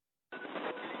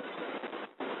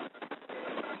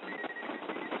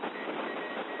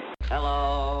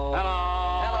Hello. Hello.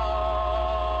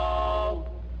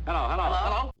 Hello. Hello. Hello.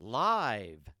 Hello.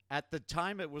 Live at the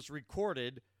time it was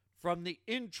recorded from the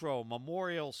Intro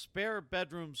Memorial Spare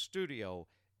Bedroom Studio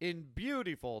in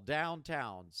beautiful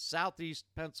downtown Southeast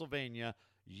Pennsylvania,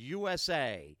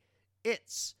 USA.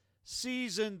 It's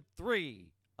Season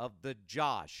 3 of the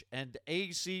Josh and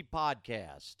AC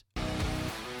Podcast.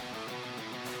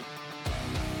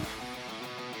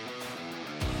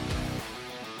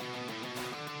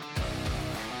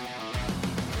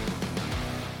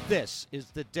 This is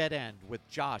The Dead End with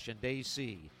Josh and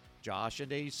AC.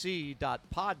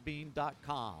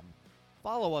 joshandac.podbean.com.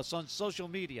 Follow us on social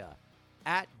media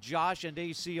at Josh and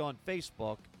AC on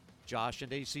Facebook, Josh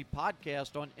and AC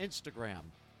Podcast on Instagram.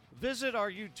 Visit our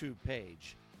YouTube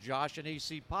page, Josh and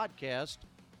AC Podcast,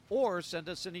 or send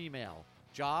us an email,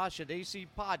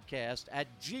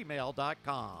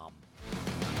 joshandacpodcast@gmail.com.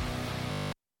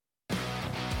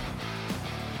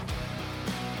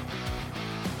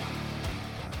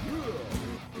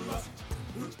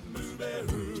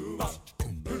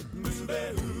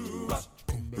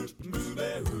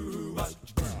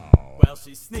 Well,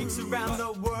 she sneaks around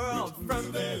the world from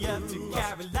India to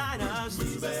Carolina.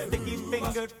 She's a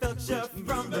sticky-fingered filcher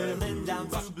from Berlin down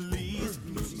to Belize.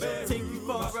 She'll take you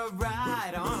for a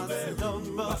ride on a slow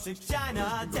boat to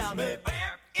China. Tell me,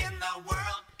 where in the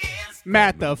world is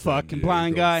Matt the fucking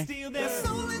blind guy? steal their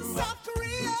soul in South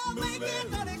Korea,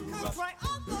 making honey comes right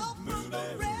on from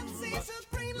the Red Sea to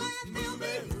Greenland. They'll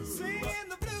be singing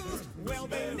the blues. Well,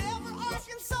 they never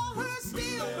Arkansas her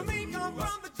steal. Me come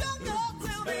from the jungle.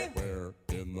 Tell me, Where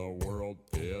in the world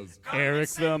is Eric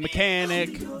the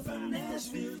mechanic.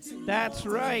 That's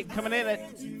right. Coming in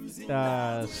at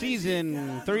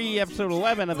Season 3, Episode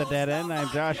 11 of The Dead End. I'm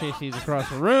Josh. AC's across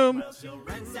the room.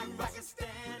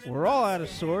 We're all out of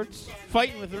sorts.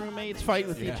 Fighting with roommates, fighting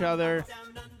with each other. Yeah,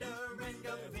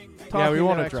 we talking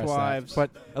won't to address ex-wives.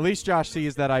 that. But at least Josh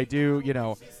sees that I do,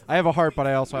 I have a heart, but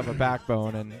I also have a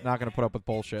backbone and not going to put up with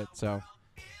bullshit. So,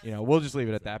 we'll just leave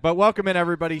it at that. But welcome in,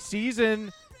 everybody.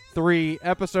 Season 3,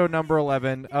 episode number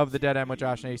 11 of The Dead End with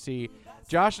Josh and AC.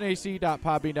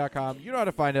 joshandac.podbean.com. You know how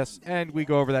to find us, and we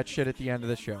go over that shit at the end of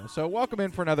the show. So welcome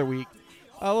in for another week.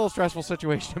 A little stressful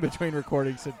situation between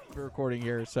recording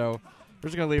here, so we're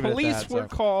just going to leave Police it at that. were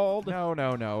called. No,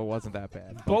 it wasn't that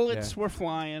bad. But, Bullets were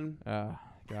flying. God,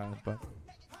 but...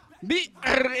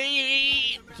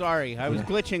 Sorry, I was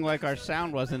glitching like our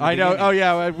sound wasn't. I know. Oh,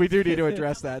 yeah, we do need to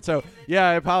address that. So, yeah,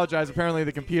 I apologize. Apparently,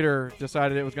 the computer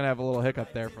decided it was going to have a little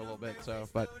hiccup there for a little bit. So,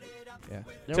 but, yeah.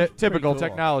 Typical cool.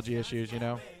 technology issues,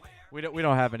 We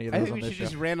don't have any of I those think on we this should show.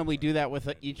 just randomly do that with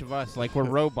each of us, like we're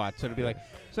robots. So it'd be like,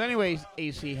 so anyways,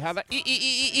 AC, how the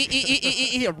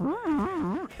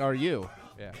are you?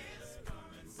 Yeah.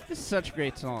 This is such a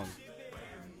great song.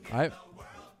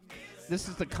 This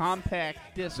is the compact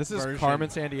disc This is version. Carmen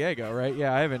Sandiego, right?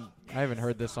 Yeah, I haven't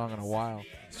heard this song in a while.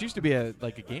 This used to be a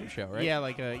game show, right? Yeah,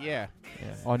 Yeah.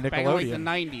 On Nickelodeon. back in like the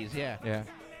 90s, yeah. Yeah.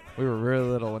 We were really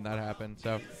little when that happened.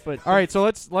 So, But all right, so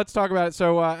let's talk about it.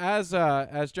 So,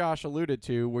 as Josh alluded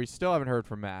to, we still haven't heard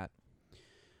from Matt.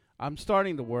 I'm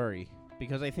starting to worry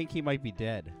because I think he might be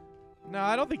dead. No,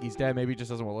 I don't think he's dead. Maybe he just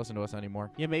doesn't want to listen to us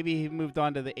anymore. Yeah, maybe he moved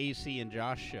on to the AC and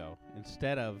Josh show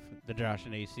instead of the Josh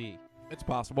and AC. It's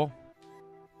possible.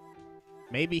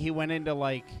 Maybe he went into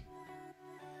like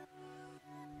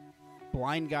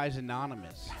Blind Guys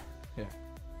Anonymous. Yeah.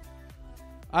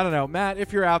 I don't know. Matt,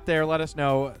 if you're out there, let us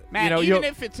know. Matt, even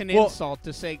if it's an insult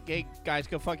to say, hey, guys,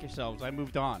 go fuck yourselves, I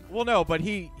moved on. Well, no, but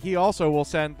he also will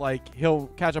send, he'll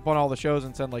catch up on all the shows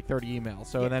and send, 30 emails.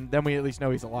 So then we at least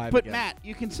know he's alive But, again. Matt,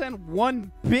 you can send one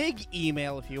big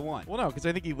email if you want. Well, no, because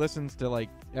I think he listens to,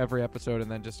 every episode and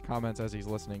then just comments as he's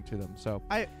listening to them. So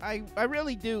I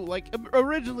really do.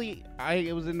 Originally,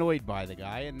 I was annoyed by the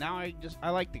guy, and now I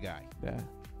like the guy. yeah.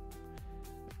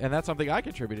 And that's something I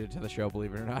contributed to the show,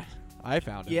 believe it or not. I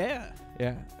found it. Yeah.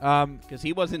 Yeah. Because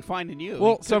he wasn't finding you.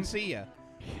 Well, He couldn't see you.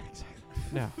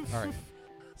 No. All right.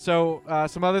 So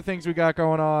some other things we got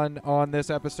going on this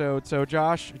episode. So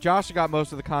Josh got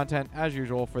most of the content as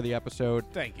usual for the episode.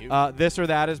 Thank you. This or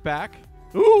that is back.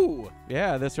 Ooh.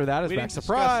 Yeah, this or that is We back. didn't discuss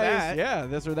Surprise! that. Yeah,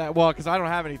 this or that. Well, because I don't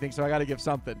have anything, so I got to give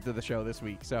something to the show this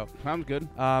week. So Sounds good.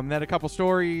 then a couple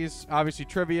stories, obviously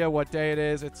trivia, what day it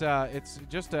is. It's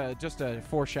just a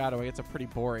foreshadowing. It's a pretty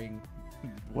boring.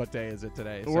 What day is it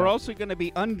today? We're also going to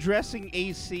be undressing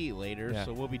AC later, Yeah.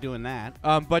 so we'll be doing that.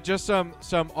 But just some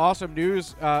awesome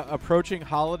news approaching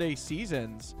holiday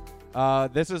seasons.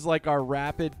 This is like our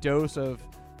rapid dose of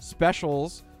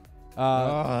specials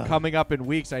coming up in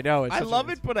weeks. I know. I love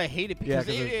it, but I hate it because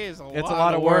Yeah, 'cause it is a lot it's a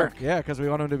lot of of work. Yeah, because we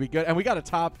want them to be good, and we got to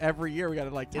top every year. We got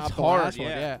to top It's the hard, last one.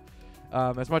 yeah.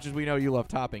 As much as we know you love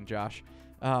topping, Josh,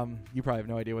 you probably have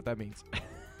no idea what that means.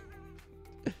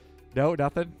 No,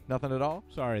 nothing at all.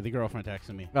 Sorry, the girlfriend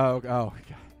texted me. Oh, God.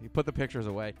 You put the pictures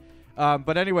away.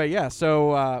 But anyway, yeah.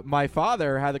 So my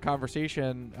father had the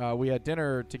conversation. We had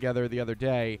dinner together the other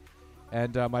day,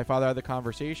 and my father had the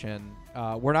conversation.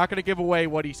 We're not going to give away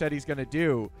what he said he's going to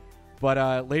do,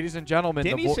 but ladies and gentlemen,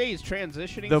 Didn't he say he's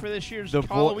transitioning for this year's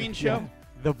Halloween show? Yeah,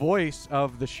 the voice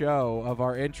of the show, of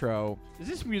our intro. Is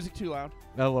this music too loud?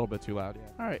 A little bit too loud,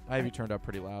 yeah. All right. I have you turned up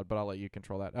pretty loud, but I'll let you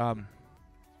control that.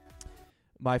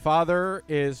 My father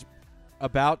is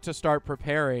about to start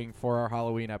preparing for our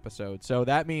Halloween episode. So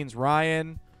that means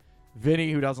Ryan,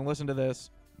 Vinny, who doesn't listen to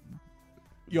this.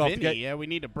 Vinny, we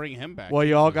need to bring him back. Well,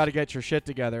 you all got to get your shit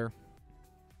together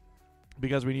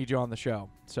because we need you on the show.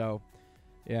 So,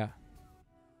 yeah.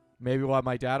 Maybe we'll have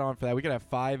my dad on for that. We could have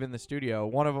 5 in the studio.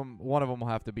 One of them will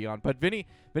have to be on. But Vinny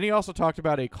also talked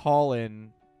about a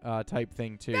call-in type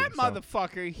thing too. That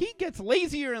motherfucker, he gets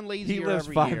lazier and lazier he lives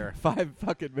every year. 5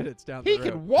 fucking minutes down the road. He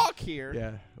can walk here.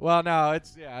 Yeah. Well, no,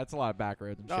 it's a lot of back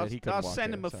roads and shit. I'll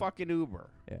send him a fucking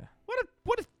Uber. Yeah.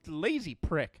 What a lazy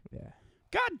prick. Yeah.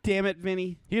 God damn it,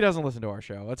 Vinny. He doesn't listen to our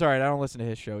show. That's all right. I don't listen to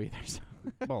his show either. So.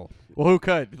 Well, who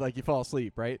could? Like, you fall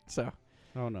asleep, right? So.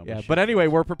 Oh no. Yeah. But anyway,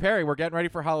 we're preparing. We're getting ready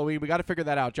for Halloween. We got to figure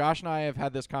that out. Josh and I have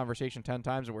had this conversation 10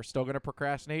 times, and we're still going to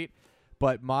procrastinate.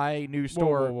 But my new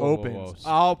store opens.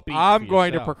 I'm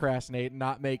going to procrastinate and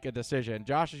not make a decision.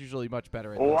 Josh is usually much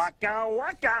better at this. Waka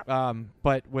waka.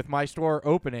 But with my store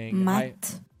opening,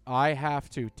 I have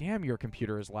to. Damn, your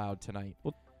computer is loud tonight.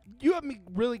 Well, you have me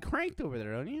really cranked over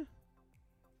there, don't you?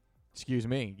 Excuse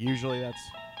me. Usually that's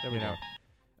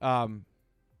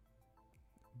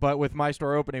But with my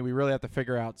store opening, we really have to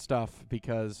figure out stuff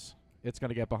because it's going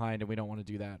to get behind, and we don't want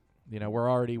to do that.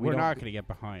 We're not going to get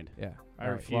behind. Yeah, I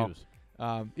refuse.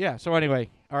 Yeah. So anyway,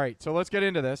 all right. So let's get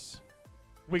into this.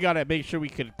 We got to make sure we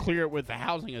could clear it with the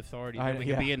housing authority. So we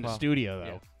can be in the studio though.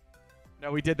 Yeah.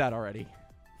 No, we did that already.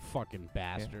 Fucking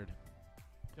bastard.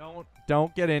 Yeah.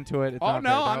 Don't get into it. It's I'm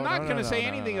not going to say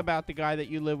anything about the guy that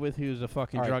you live with who's a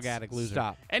fucking drug addict loser.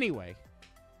 Stop. Anyway.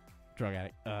 Drug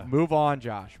addict. Move on,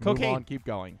 Josh. Cocaine. Move on. Keep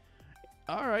going.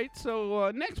 All right.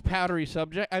 So next powdery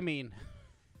subject. I mean,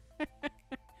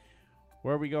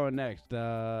 where are we going next?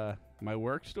 My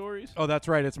work stories. Oh, that's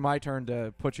right. It's my turn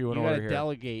to put you in order here. You got to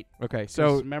delegate. Okay.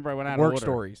 So remember, I went out of work order.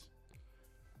 stories.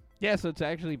 Yeah. So it's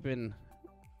actually been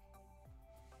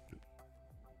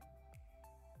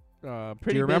pretty.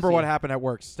 Do you remember busy. what happened at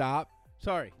work? Stop.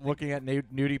 Sorry. Looking at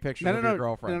nudie pictures of your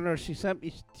girlfriend. No. She sent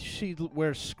me. She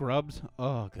wears scrubs.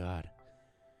 Oh God.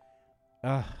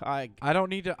 I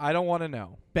don't need to. I don't want to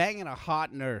know. Banging a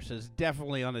hot nurse is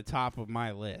definitely on the top of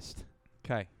my list.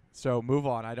 Okay. So move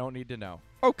on. I don't need to know.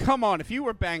 Oh come on! If you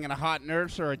were banging a hot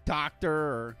nurse or a doctor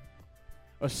or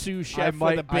a sous chef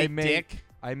with a big dick,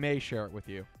 I may share it with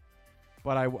you,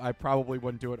 but I probably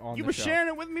wouldn't do it on the show. You were sharing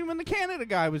it with me when the Canada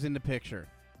guy was in the picture.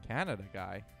 Canada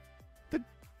guy.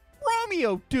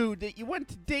 Romeo dude that you went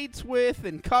to dates with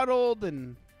and cuddled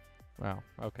and... Wow,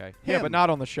 okay. Him. Yeah, but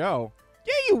not on the show.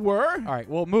 Yeah, you were. All right,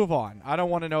 well, move on. I don't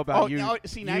want to know about you. No,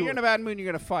 see, now you're in a bad mood and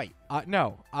you're going to fight.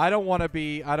 No, I don't want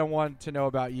to know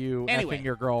about you anyway, effing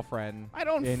your girlfriend I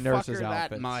don't in fuck nurses' her outfits.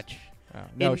 that much. Oh,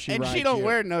 no, she don't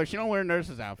wear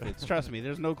nurses' outfits. Trust me,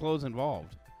 there's no clothes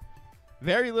involved.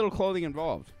 Very little clothing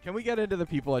involved. Can we get into the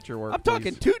people at your work, I'm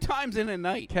talking 2 times in a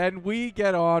night. Can we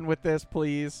get on with this,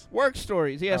 please? Work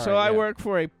stories. Yeah, All right, I work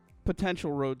for a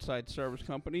potential roadside service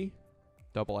company.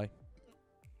 AA.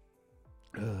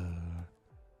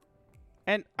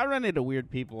 And I run into weird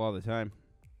people all the time.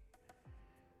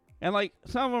 And,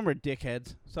 some of them are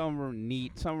dickheads. Some of them are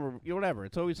neat. Some of them are whatever.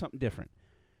 It's always something different.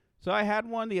 So I had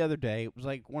one the other day. It was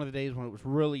one of the days when it was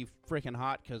really freaking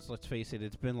hot because, let's face it,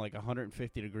 it's been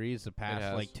 150 degrees the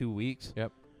past 2 weeks.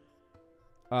 Yep.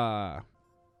 So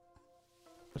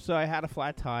I had a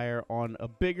flat tire on a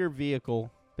bigger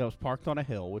vehicle that was parked on a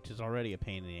hill, which is already a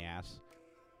pain in the ass.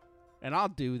 And I'll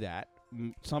do that.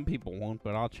 Some people won't,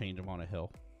 but I'll change them on a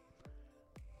hill.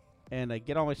 And I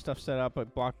get all my stuff set up. I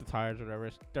block the tires or whatever.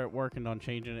 I start working on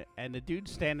changing it. And the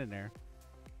dude's standing there.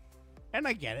 And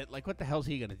I get it. What the hell's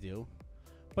he going to do?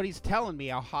 But he's telling me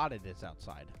how hot it is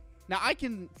outside. Now, I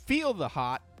can feel the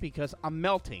hot because I'm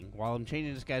melting while I'm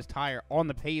changing this guy's tire on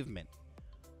the pavement.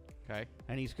 Okay.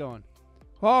 And he's going,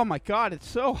 oh, my God, it's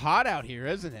so hot out here,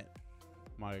 isn't it?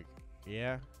 I'm like,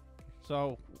 yeah.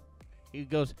 So he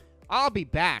goes, I'll be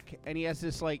back. And he has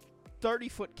this,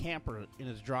 30-foot camper in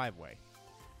his driveway.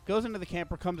 Goes into the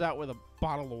camper, comes out with a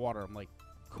bottle of water. I'm like,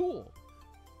 cool.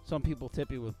 Some people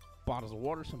tip you with bottles of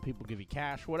water. Some people give you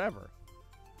cash, whatever.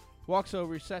 Walks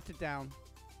over, he sets it down.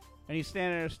 And he's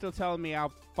standing there still telling me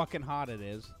how fucking hot it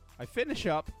is. I finish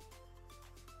up,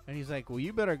 and he's like, well,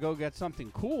 you better go get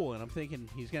something cool. And I'm thinking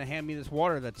he's going to hand me this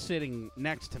water that's sitting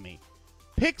next to me.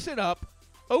 Picks it up,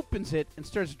 opens it, and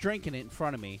starts drinking it in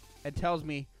front of me, and tells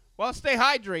me, well, stay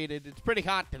hydrated. It's pretty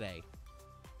hot today.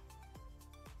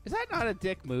 Is that not a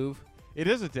dick move? It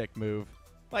is a dick move.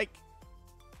 Like,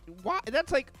 why?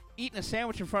 That's like eating a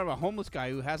sandwich in front of a homeless guy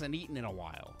who hasn't eaten in a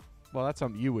while. Well, that's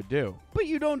something you would do. But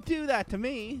you don't do that to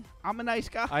me. I'm a nice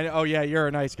guy. Oh, yeah, you're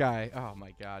a nice guy. Oh,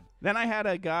 my God. Then I had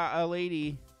a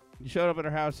lady showed up at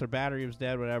her house. Her battery was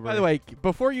dead, whatever. By the way,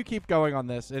 before you keep going on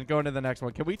this and going to the next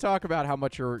one, can we talk about how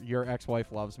much your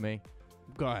ex-wife loves me?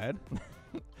 Go ahead.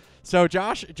 So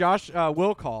Josh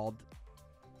Will called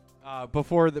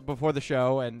before the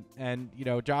show, and you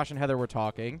know, Josh and Heather were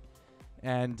talking,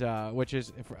 and which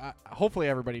is hopefully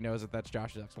everybody knows that that's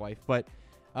Josh's ex-wife, but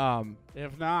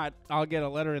if not, I'll get a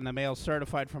letter in the mail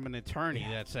certified from an attorney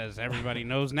that says everybody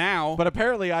knows now. But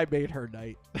apparently I made her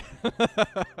night.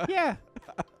 Yeah.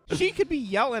 She could be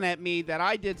yelling at me that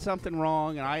I did something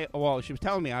wrong, and she was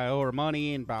telling me I owe her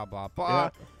money and blah, blah, blah.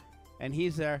 Yeah. And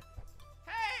he's there.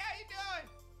 Hey, how you doing?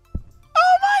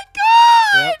 Oh,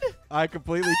 my God! Yep. I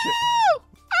completely Oh,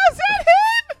 is that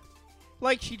him?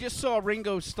 Like she just saw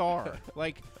Ringo Starr.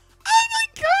 Like, oh,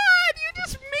 my God, you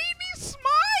just made me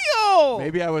smile!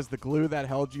 Maybe I was the glue that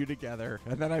held you together,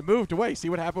 and then I moved away. See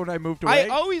what happened when I moved away?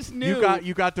 I always knew.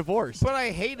 You got divorced. But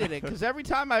I hated it because every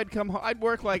time I'd come home, I'd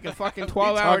work like a fucking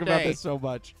 12-hour we talk about day. this so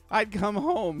much. I'd come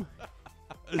home,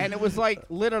 and it was like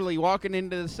literally walking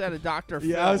into the set of Dr. Phil.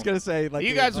 Yeah, I was gonna say like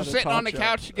you guys were a sitting talk on the show.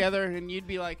 couch together, and you'd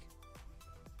be like,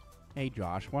 "Hey,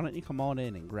 Josh, why don't you come on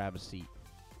in and grab a seat?"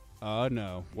 Oh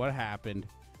no, what happened?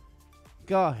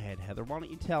 Go ahead, Heather. Why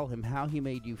don't you tell him how he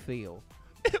made you feel?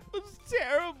 It was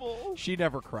terrible. She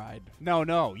never cried.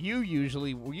 No.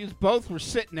 You both were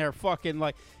sitting there fucking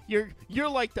like you're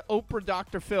like the Oprah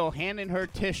Dr. Phil handing her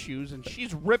tissues and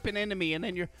she's ripping into me and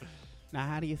then you're now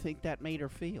how do you think that made her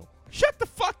feel? Shut the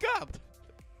fuck up.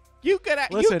 You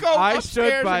Listen, go I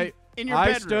upstairs stood by in your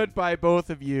bedroom. I stood by both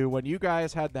of you when you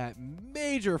guys had that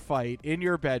major fight in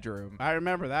your bedroom. I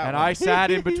remember that and one. I sat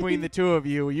in between the two of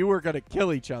you. You were going to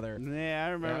kill each other. Yeah, I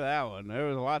remember that one. There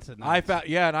was lots of I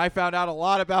found out a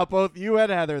lot about both you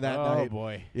and Heather that night. Oh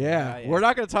boy. Yeah. We're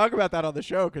not going to talk about that on the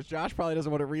show because Josh probably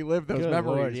doesn't want to relive those Good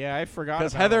memories. Lord. Yeah, I forgot.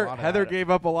 Because Because Heather gave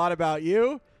up a lot about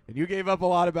you, and you gave up a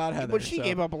lot about Heather. But she so.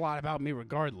 gave up a lot about me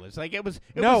regardless. Like it was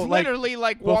No, like, literally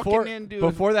like before, walking into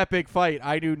before that big fight.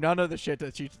 I knew none of the shit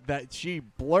that she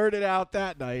blurted out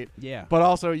that night. Yeah. But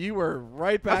also, you were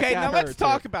right back. Okay, at now her, let's too.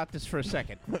 talk about this for a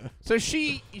second. So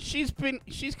she's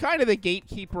kind of the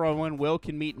gatekeeper on when Will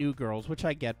can meet new girls, which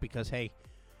I get because hey,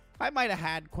 I might have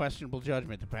had questionable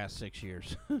judgment the past 6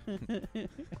 years,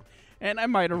 and I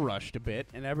might have rushed a bit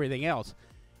and everything else.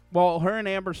 Well, her and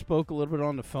Amber spoke a little bit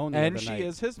on the phone the And other she night.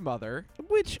 is his mother.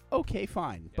 Which, okay,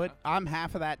 fine. Yeah. But I'm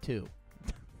half of that, too.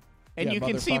 And Yeah, you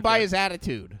can see by motherfucker. his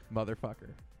attitude. Motherfucker.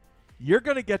 You're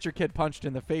going to get your kid punched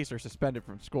in the face or suspended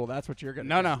from school. That's what you're going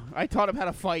to do. No. I taught him how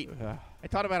to fight. Ugh.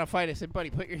 I said, buddy,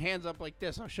 put your hands up like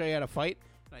this. I'll show you how to fight.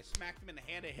 And I smacked him in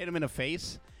the hand and hit him in the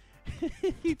face.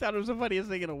 He thought it was the funniest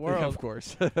thing in the world. Of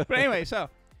course. But anyway, so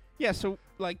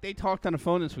like they talked on the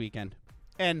phone this weekend.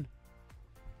 And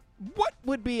what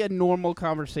would be a normal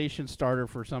conversation starter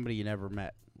for somebody you never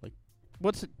met? Like,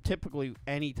 what's typically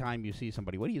any time you see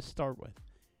somebody? What do you start with?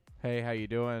 Hey, how you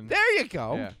doing? There you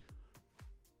go. Yeah.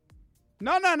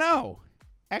 No.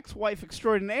 Ex-wife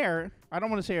extraordinaire. I don't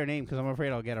want to say her name because I'm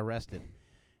afraid I'll get arrested.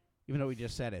 Even though we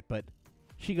just said it. But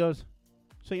she goes,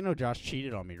 so you know Josh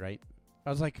cheated on me, right?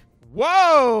 I was like,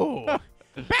 whoa!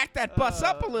 Back that bus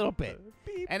up a little bit.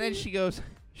 And then she goes,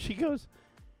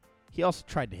 he also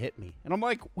tried to hit me. And I'm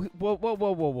like,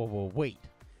 whoa, wait.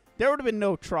 There would have been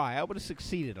no try. I would have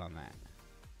succeeded on that.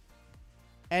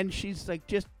 And she's like,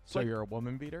 So like, you're a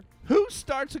woman beater? who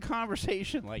starts a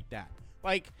conversation like that?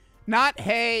 Like, not,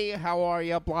 hey, how are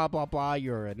you, blah, blah, blah.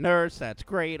 You're a nurse. That's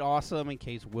great, awesome. In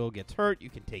case Will gets hurt, you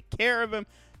can take care of him.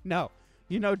 No.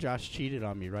 You know Josh cheated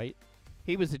on me, right?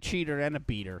 He was a cheater and a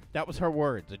beater. That was her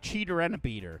words, a cheater and a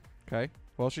beater. Okay.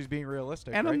 Well, she's being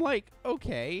realistic, And right? I'm like,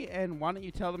 okay, and why don't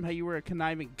you tell them how you were a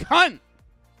conniving cunt?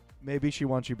 Maybe she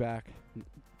wants you back.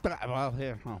 Well,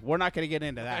 yeah, we're not going to get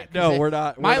into that. No, we're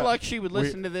not. My we're not. luck, she would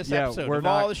listen to this yeah, episode. we're Of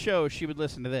not- all the shows, she would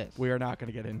listen to this. We are not going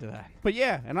to get into that. But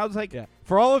yeah, and I was like, Yeah.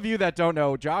 For all of you that don't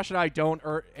know, Josh and I don't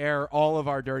air all of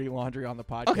our dirty laundry on the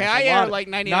podcast. okay, A I lot air of- like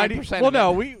 99% 90 of Well, it.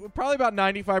 no, we probably about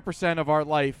 95% of our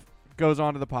life goes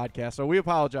on to the podcast, so we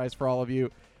apologize for all of you.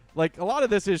 Like, a lot of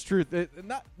this is truth.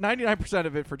 Not 99%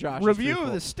 of it for Josh. Review is of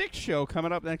truthful. the Stick Show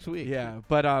coming up next week. Yeah,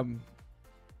 but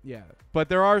Yeah. But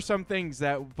there are some things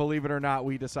that, believe it or not,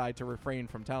 we decide to refrain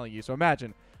from telling you. So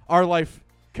imagine our life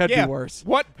could be worse.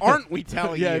 What aren't we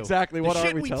telling you? Yeah, exactly. What the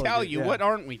aren't shit we telling tell you? you? Yeah. What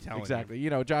aren't we telling you? Exactly. You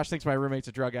know, Josh thinks my roommate's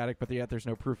a drug addict, but yet there's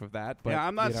no proof of that. But, yeah,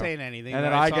 I'm not you know, saying anything. And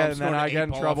then I get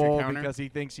in trouble because he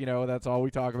thinks, you know, that's all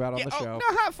we talk about on the show.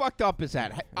 No, how fucked up is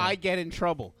that? I get in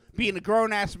trouble being a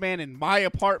grown ass man in my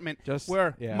apartment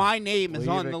where my name is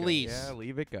on the lease. Yeah,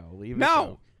 leave it go. Leave it no,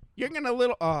 go. you're gonna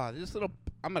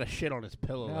I'm gonna shit on his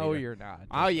pillow. No, later. you're not.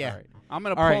 Oh yeah, all right. I'm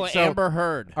gonna All pull right, an Amber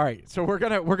Heard. All right, so we're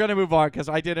gonna move on because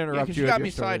I did interrupt 'cause you. you got with me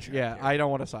your story. sidetracked Yeah, here. I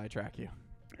don't want to sidetrack you.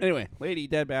 Anyway, lady,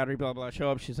 dead battery, blah blah. Show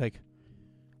up. She's like,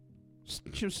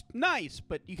 she was nice,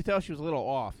 but you could tell she was a little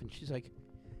off. And she's like,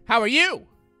 "How are you?"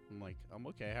 I'm like, "I'm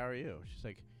okay. How are you?" She's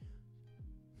like,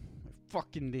 "My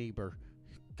fucking neighbor,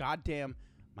 goddamn,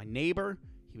 my neighbor.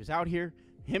 He was out here,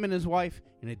 him and his wife,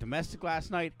 in a domestic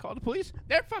last night. Called the police.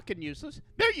 They're fucking useless.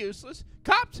 They're useless.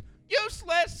 Cops,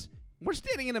 useless. We're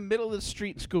standing in the middle of the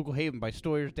street in Schuylkill Haven by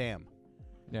Stoyer's Dam."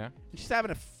 Yeah. And she's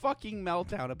having a fucking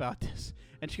meltdown about this.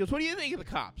 And she goes, "What do you think of the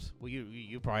cops?" Well,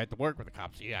 you probably have to work with the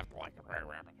cops, so you have to like.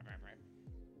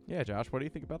 Yeah, Josh, what do you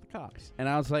think about the cops? And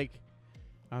I was like,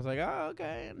 oh,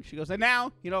 okay. And she goes, and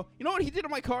now, you know what he did to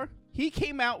my car? He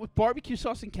came out with barbecue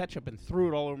sauce and ketchup and threw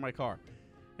it all over my car.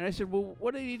 And I said, well,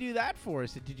 what did he do that for? I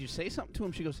said, did you say something to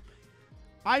him? She goes,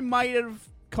 I might have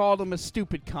called him a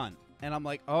stupid cunt. And I'm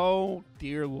like, oh,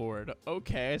 dear Lord.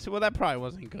 Okay. I said, well, that probably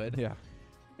wasn't good. Yeah.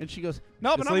 And she goes,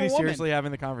 no, but this I'm a lady woman. seriously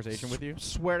having the conversation with you?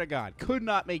 Swear to God. Could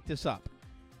not make this up.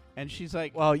 And she's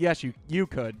like, well, yes, you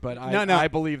could, but No. I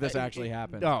believe this actually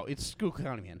happened. No, it's Schuylkill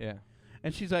County, man. Yeah.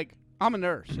 And she's like, I'm a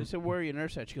nurse. I said, where are you a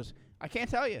nurse at? She goes, I can't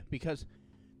tell you because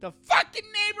the fucking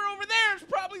neighbor over there is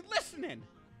probably listening.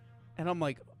 And I'm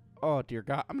like, oh, dear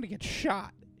God, I'm going to get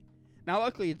shot. Now,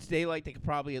 luckily, it's daylight. They could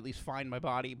probably at least find my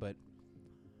body, but...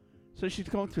 So she's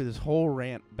going through this whole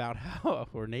rant about how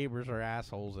her neighbors are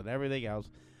assholes and everything else.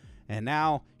 And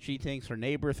now she thinks her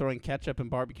neighbor throwing ketchup and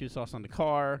barbecue sauce on the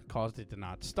car caused it to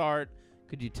not start.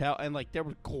 Could you tell? And, like, there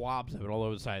were globs of it all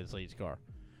over the side of this lady's car.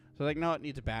 So, like, no, it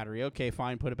needs a battery. Okay,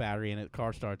 fine, put a battery in it. The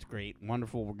car starts great.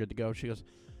 Wonderful, we're good to go. She goes,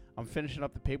 I'm finishing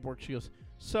up the paperwork. She goes,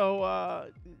 so,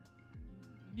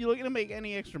 you looking to make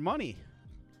any extra money?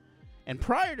 And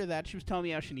prior to that, she was telling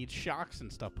me how she needs shocks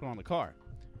and stuff put on the car.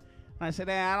 And I said,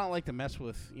 I don't like to mess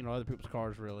with, other people's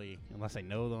cars, really, unless I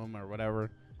know them or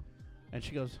whatever. And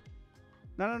she goes,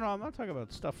 no, I'm not talking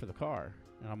about stuff for the car.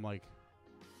 And I'm like,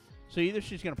 so either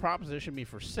she's going to proposition me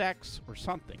for sex or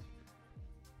something.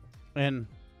 And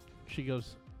she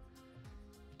goes,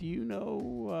 do you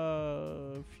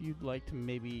know if you'd like to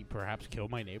maybe perhaps kill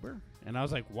my neighbor? And I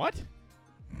was like, what?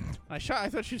 I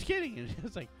thought she was kidding. And she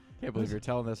was like, Can't believe you're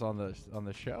telling this on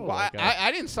the show. well, like,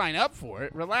 I didn't sign up for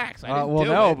it. Relax. I didn't well, do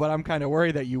no, it. but I'm kind of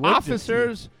worried that you would.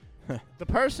 Officers, the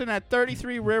person at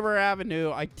 33 River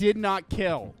Avenue, I did not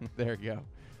kill. There you go.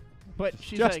 But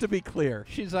she's Just like, to be clear.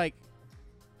 she's like,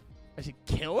 I said,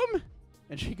 kill him?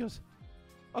 And she goes,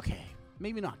 okay,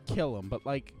 maybe not kill him, but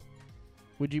like,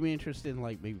 would you be interested in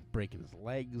like maybe breaking his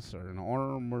legs or an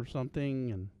arm or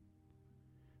something? And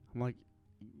I'm like,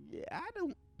 yeah, I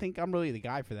don't think I'm really the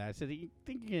guy for that. I said, you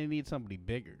think you're going to need somebody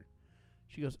bigger?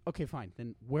 She goes, okay, fine.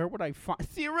 Then where would I find,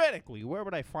 theoretically, where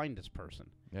would I find this person?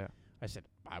 Yeah. I said,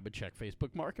 I would check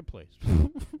Facebook Marketplace.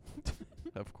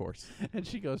 Of course. And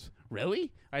she goes,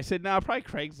 really? I said, no, probably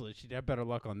Craigslist. She'd have better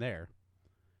luck on there.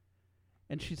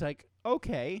 And she's like,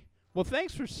 okay. Well,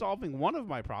 thanks for solving one of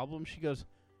my problems. She goes,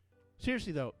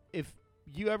 seriously, though, if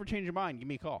you ever change your mind, give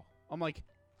me a call. I'm like,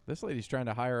 This lady's trying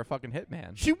to hire a fucking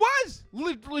hitman. she was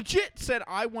legit said,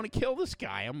 I want to kill this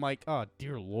guy. I'm like, oh,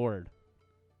 dear Lord.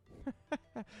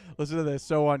 Listen to this.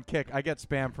 So on Kick, I get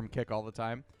spam from Kick all the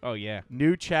time. Oh, yeah.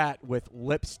 New chat with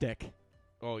lipstick.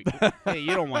 Oh, hey,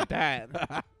 you don't want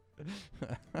that.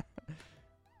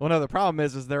 Well, no, the problem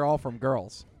is they're all from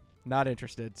girls. Not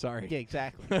interested. Sorry. Yeah,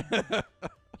 exactly.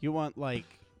 You want, like,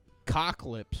 cock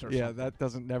lips or Yeah, something. that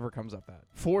doesn't never comes up that.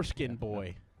 Foreskin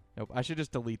boy. Nope. I should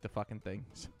just delete the fucking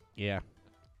things. Yeah.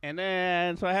 And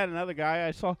then, so I had another guy.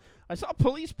 I saw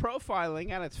police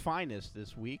profiling at its finest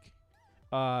this week.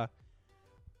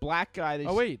 Black guy.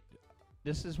 Oh, wait.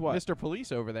 This is what? Mr.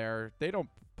 Police over there,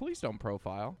 police don't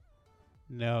profile.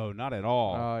 No, not at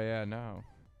all. Oh, yeah, no.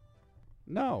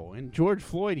 No, and George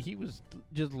Floyd, he was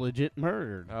just legit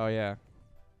murdered. Oh, yeah.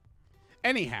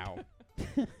 Anyhow.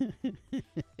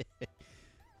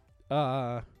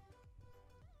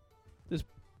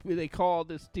 They called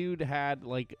this dude had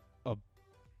like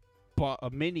a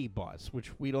mini bus,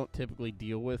 which we don't typically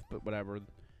deal with, but whatever.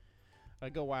 I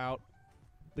go out,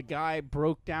 the guy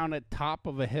broke down at top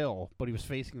of a hill, but he was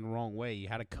facing the wrong way. He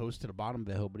had to coast to the bottom of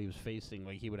the hill, but he was facing,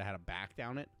 like, he would have had to back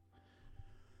down it.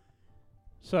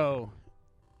 So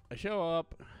I show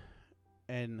up,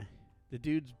 and the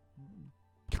dude's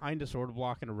kind of sort of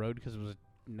blocking the road because it was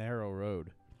a narrow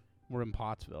road. We're in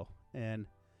Pottsville, and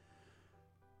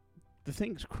the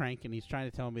thing's cranking. He's trying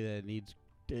to tell me that it needs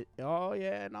oh,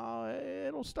 yeah, no,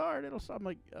 it'll start. I'm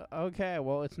like, okay,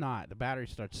 well, it's not. The battery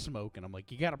starts smoking. I'm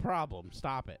like, you got a problem.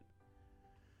 Stop it.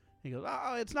 He goes,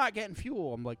 oh, it's not getting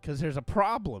fuel. I'm like, because there's a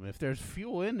problem. If there's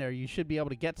fuel in there, you should be able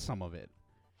to get some of it.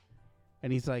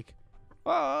 And he's like,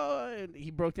 oh, and he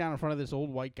broke down in front of this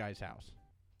old white guy's house.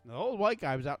 And the old white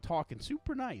guy was out talking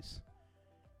super nice.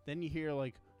 Then you hear,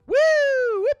 like,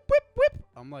 woo, whip, whip, whip.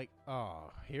 I'm like,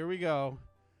 oh, here we go.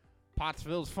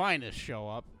 Pottsville's finest show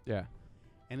up. Yeah.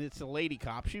 And it's a lady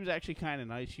cop. She was actually kind of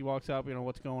nice. She walks up,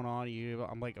 what's going on?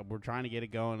 I'm like, we're trying to get it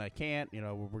going. I can't.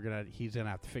 He's going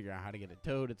to have to figure out how to get it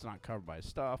towed. It's not covered by his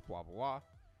stuff, blah, blah, blah.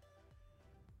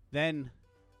 Then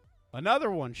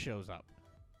another one shows up.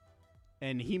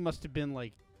 And he must have been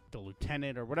like the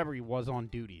lieutenant or whatever he was on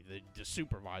duty, the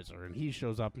supervisor. And he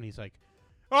shows up and he's like,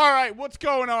 all right, what's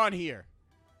going on here?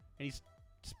 And he's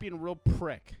just being a real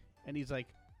prick. And he's like,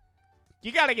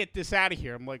 you got to get this out of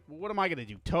here. I'm like, well, what am I going to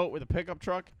do? Tow it with a pickup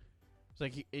truck? It's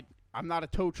like, I'm not a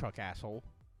tow truck, asshole.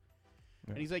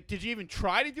 Yeah. And he's like, did you even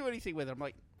try to do anything with it? I'm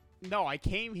like, no, I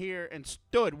came here and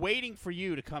stood waiting for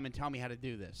you to come and tell me how to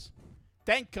do this.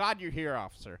 Thank God you're here,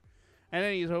 officer. And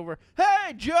then he's over,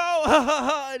 hey,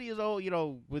 Joe. And he's all,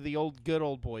 with the good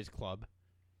old boys club.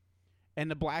 And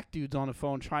the black dude's on the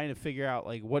phone trying to figure out,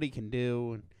 like, what he can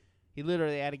do. And he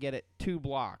literally had to get it 2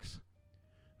 blocks.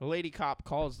 The lady cop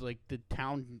calls, like, the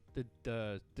town,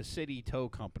 the city tow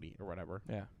company or whatever.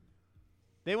 Yeah.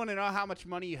 They want to know how much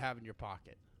money you have in your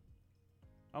pocket.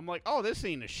 I'm like, oh, this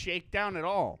ain't a shakedown at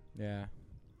all. Yeah.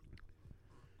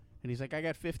 And he's like, I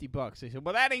got $50. They said,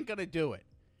 well, that ain't going to do it.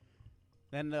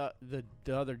 Then the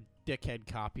other dickhead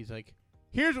cop, he's like,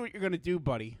 here's what you're going to do,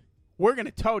 buddy. We're going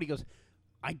to tow it. He goes,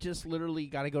 I just literally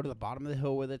got to go to the bottom of the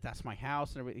hill with it. That's my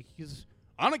house and everything. He goes,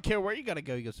 I don't care where you got to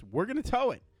go. He goes, we're going to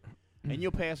tow it. And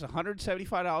you'll pay us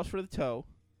 $175 for the tow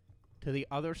to the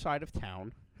other side of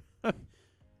town.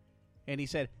 And he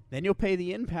said, then you'll pay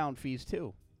the impound fees,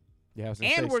 too. Yeah, I was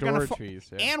going to say storage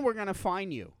fees. Yeah. And we're going to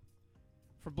fine you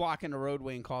for blocking the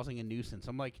roadway and causing a nuisance.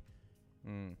 I'm like,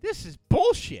 this is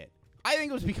bullshit. I think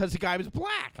it was because the guy was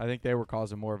black. I think they were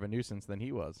causing more of a nuisance than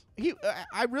he was.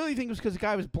 I really think it was because the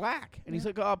guy was black. And he's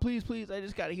like, oh, please, I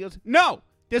just got it. He goes, no,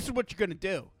 this is what you're going to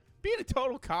do. Being a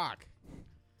total cock.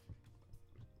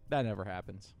 That never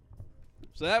happens.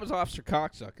 So that was Officer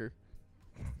Cocksucker.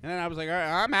 And then I was like, all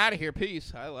right, I'm out of here.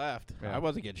 Peace. I left. Yeah. I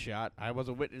wasn't getting shot. I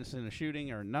wasn't witnessing a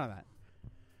shooting or none of that.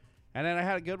 And then I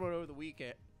had a good one over the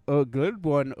weekend.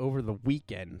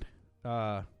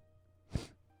 They're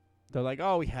like,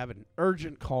 oh, we have an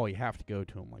urgent call. You have to go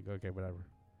to. I'm like, okay, whatever.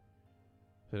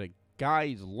 So the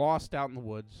guy's lost out in the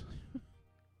woods.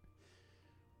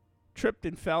 Tripped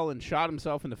and fell and shot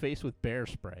himself in the face with bear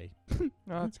spray. Oh,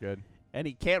 that's good. And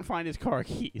he can't find his car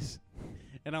keys.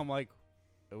 And I'm like,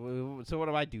 so what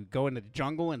do I do? Go into the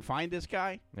jungle and find this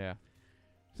guy? Yeah.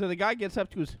 So the guy gets up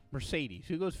to his Mercedes.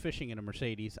 Who goes fishing in a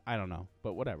Mercedes? I don't know,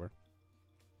 but whatever.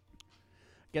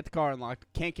 Get the car unlocked.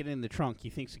 Can't get in the trunk. He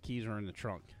thinks the keys are in the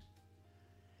trunk.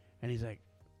 And he's like,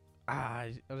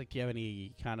 I was like, do you have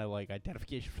any kind of, like,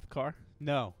 identification for the car?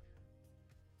 No.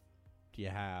 Do you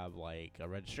have, like, a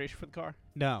registration for the car?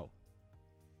 No.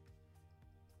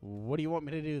 What do you want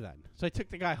me to do then? So I took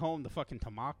the guy home to fucking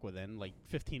Tamaqua then, like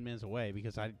 15 minutes away,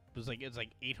 because I was like, it's like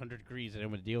 800 degrees. I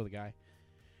didn't want to deal with the guy.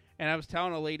 And I was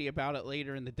telling a lady about it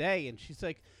later in the day, and she's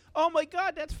like, oh my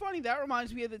God, that's funny. That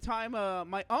reminds me of the time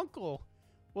my uncle,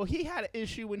 well, he had an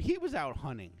issue when he was out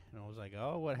hunting. And I was like,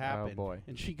 oh, what happened? Oh, boy.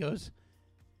 And she goes,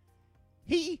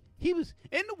 he was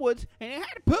in the woods, and he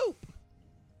had to poop.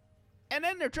 And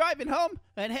then they're driving home,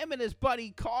 and him and his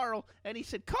buddy Carl, and he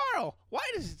said, Carl, why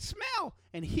does it smell?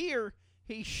 And here,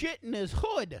 he's shitting his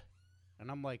hood. And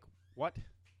I'm like, what?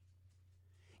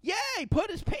 Yeah, he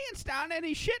put his pants down, and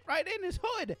he shit right in his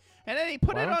hood. And then he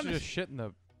put Why it don't on you his... just shit in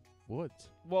the woods?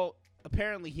 Well,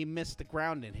 apparently he missed the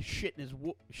ground, and his shit in his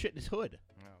hood.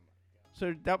 Oh, my God.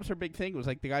 So that was her big thing, was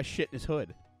like the guy shit in his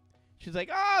hood. She's like,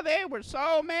 oh, they were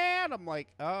so mad. I'm like,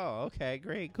 oh, okay,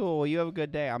 great, cool. Well, you have a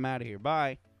good day. I'm out of here.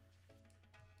 Bye.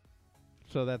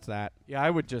 So that's that. Yeah, I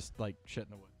would just, like, shit in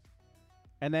the woods.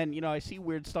 And then, I see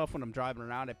weird stuff when I'm driving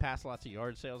around. I pass lots of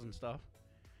yard sales and stuff.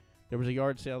 There was a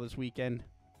yard sale this weekend.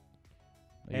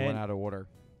 You went out of order.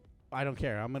 I don't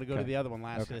care. I'm going to go to the other one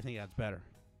last because I think that's better.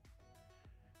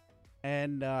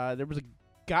 And there was a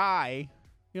guy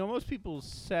You know, most people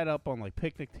set up on like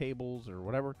picnic tables or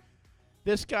whatever.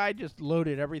 This guy just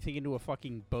loaded everything into a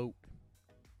fucking boat.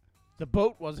 The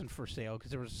boat wasn't for sale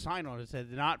because there was a sign on it that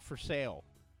said not for sale.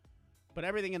 But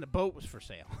everything in the boat was for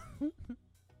sale.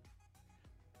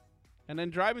 And then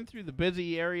driving through the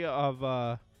busy area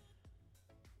of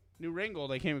New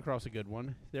Ringgold, I came across a good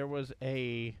one. There was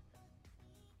you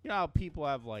know how people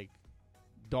have like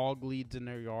dog leads in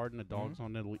their yard and the dog's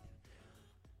on the lead?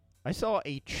 I saw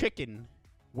a chicken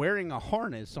wearing a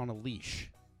harness on a leash.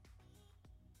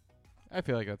 I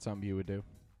feel like that's something you would do.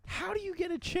 How do you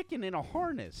get a chicken in a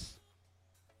harness?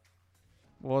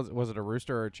 Was it a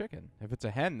rooster or a chicken? If it's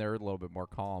a hen, they're a little bit more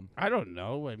calm. I don't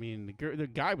know. I mean, the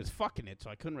guy was fucking it,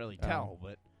 so I couldn't really tell.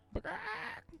 But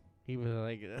he was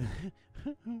like,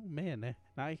 oh, man.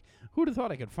 Who'd have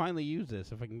thought I could finally use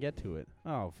this if I can get to it?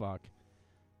 Oh, fuck.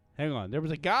 Hang on. There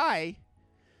was a guy,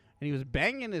 and he was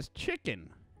banging his chicken.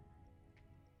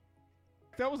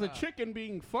 That was a chicken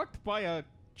being fucked by a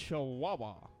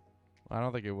chihuahua. I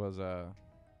don't think it was All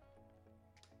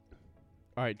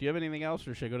right, do you have anything else,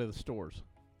 or should I go to the stores?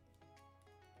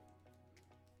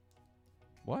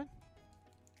 What?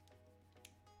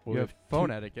 Well, You have phone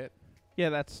etiquette. Yeah,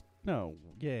 that's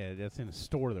in a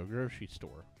store, though, grocery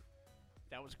store.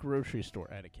 That was grocery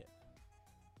store etiquette.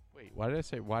 Wait, why did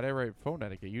I write phone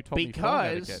etiquette? You told me phone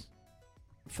etiquette. Because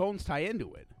phones tie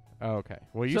into it. Oh, okay.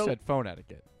 Well, you said phone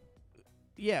etiquette.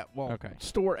 Yeah, well, Okay.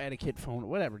 store etiquette, phone,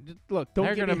 whatever. Just, look, don't Now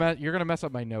get you're gonna mess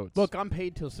up my notes. Look, I'm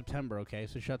paid till September, okay?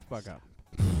 So shut the fuck up.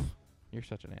 You're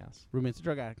such an ass. Roommate's a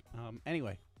drug addict.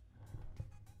 Anyway.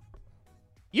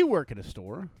 You work at a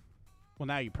store. Well,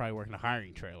 now you probably work in a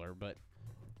hiring trailer, but...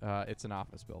 It's an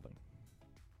office building.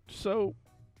 So,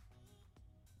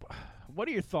 what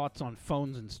are your thoughts on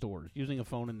phones in stores? Using a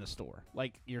phone in the store?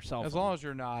 Like your cell phone? As long as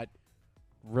you're not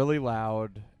really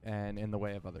loud and in the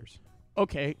way of others.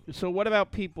 Okay, so what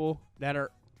about people that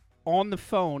are on the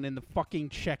phone in the fucking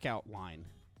checkout line?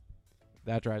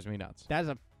 That drives me nuts. That's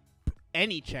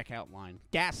any checkout line.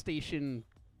 Gas station,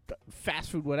 fast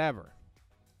food, whatever.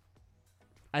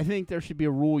 I think there should be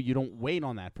a rule you don't wait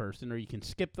on that person, or you can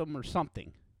skip them or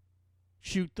something.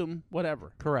 Shoot them,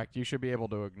 whatever. Correct. You should be able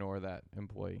to ignore that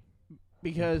employee.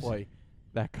 Because,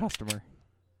 That customer.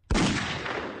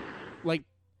 like,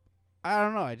 I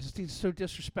don't know. I just think it's so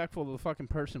disrespectful to the fucking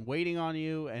person waiting on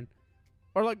you.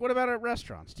 Or, like, what about at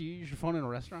restaurants? Do you use your phone in a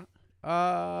restaurant?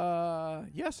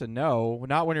 Yes and no.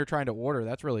 Not when you're trying to order.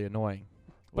 That's really annoying.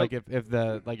 Like, if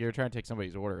you're trying to take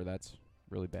somebody's order, that's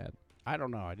really bad. I don't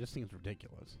know. I just think it's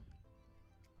ridiculous.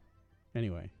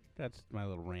 Anyway, that's my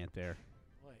little rant there.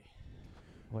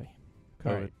 Wait.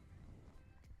 All right.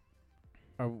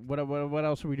 What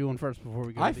else are we doing first before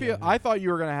we go? I thought you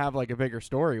were gonna have like a bigger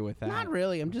story with that. Not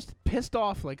really. I'm just pissed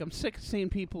off. Like, I'm sick of seeing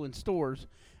people in stores,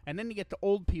 and then you get the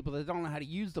old people that don't know how to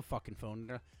use the fucking phone.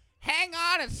 They're, hang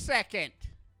on a second.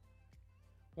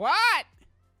 What?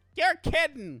 You're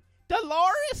kidding.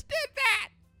 Dolores did that.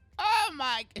 Oh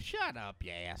my! Shut up,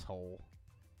 you asshole.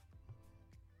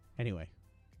 Anyway,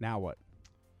 now what?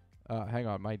 Hang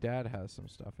on. My dad has some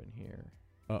stuff in here.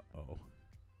 Uh-oh.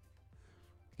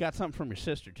 Got something from your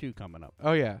sister, too, coming up.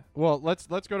 Oh, yeah. Well, let's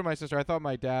go to my sister. I thought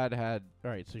my dad had...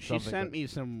 All right, so she sent me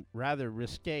some rather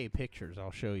risque pictures. I'll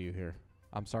show you here.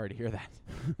 I'm sorry to hear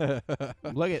that.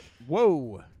 Look at...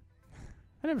 Whoa.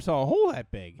 I never saw a hole that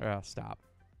big. Oh, stop.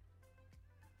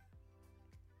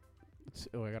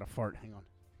 Oh, I got a fart. Hang on.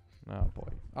 Oh,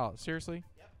 boy. Oh, seriously?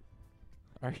 Yep.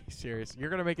 Are you serious? You're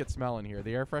going to make it smell in here.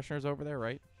 The air freshener's over there,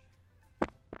 right?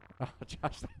 Oh,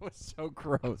 Josh, that was so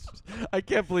gross. I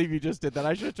can't believe you just did that.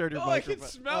 I should have turned your microphone. I can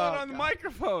smell it on the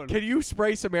microphone. Can you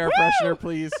spray some air freshener,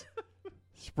 please?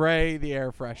 Spray the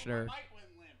air freshener. My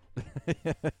mic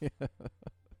went limp.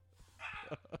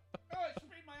 Oh, it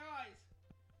sprayed my eyes.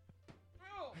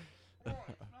 Oh, I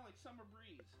smell like summer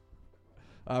breeze.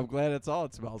 I'm glad that's all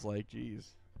it smells like. Jeez.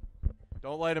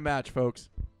 Don't light a match, folks.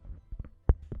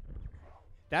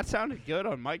 That sounded good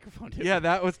on microphone, too. Yeah,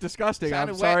 that was disgusting. I'm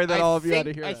Sounded sorry wet. that all of you had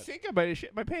to hear I that. think I might have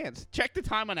shit my pants. Check the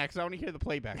time on that, because I want to hear the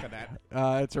playback on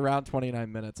that. It's around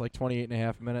 29 minutes, like 28 and a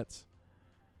half minutes.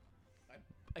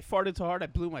 I farted so hard I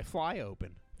blew my fly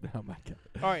open. Oh, my God.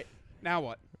 All right, now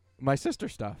what? My sister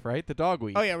stuff, right? The dog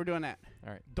weed. Oh, yeah, we're doing that.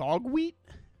 All right. Dog wheat?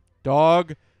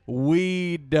 Dog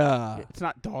weed. It's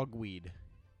not dog weed.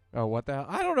 Oh, what the hell?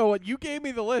 I don't know what. You gave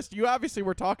me the list. You obviously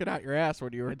were talking out your ass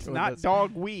when you were It's doing not this.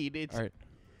 dog weed. It's All right.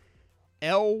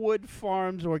 Elwood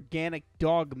Farms organic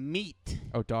dog meat.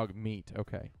 Oh, dog meat.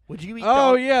 Okay. Would you eat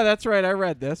Oh, dog yeah, that's right. I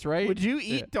read this, right? Would you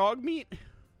eat dog meat?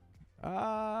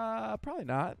 Probably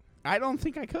not. I don't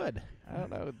think I could. I don't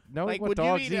know. No, Like, what would you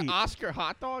dogs eat an Oscar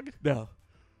hot dog? No.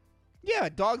 Yeah,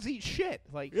 dogs eat shit.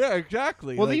 Like, Yeah,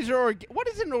 exactly. well, like, these are what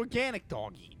does an organic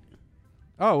dog eat?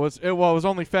 Oh, it was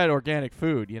only fed organic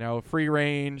food, free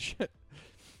range,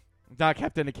 not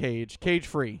kept in a cage, cage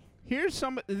free. Here's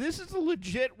some. This is a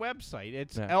legit website.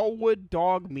 It's Yeah.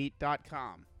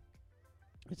 elwooddogmeat.com.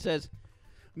 It says,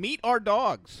 "Meet our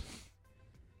dogs."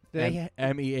 They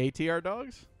MEATR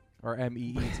dogs or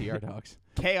MEETR dogs.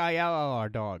 KILLR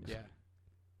dogs. Yeah.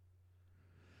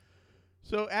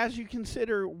 So as you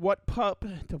consider what pup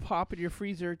to pop in your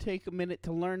freezer, take a minute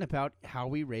to learn about how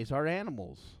we raise our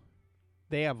animals.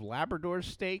 They have Labrador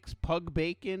steaks, pug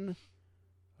bacon,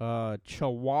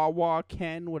 Chihuahua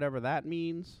Ken, whatever that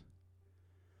means,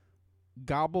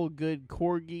 Gobblegood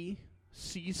Corgi,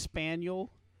 Sea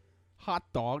Spaniel,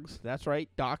 hot dogs. That's right,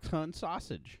 Dachshund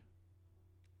sausage.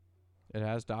 It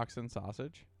has dachshund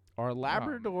sausage. Our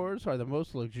Labradors are the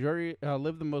most live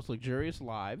the most luxurious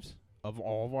lives of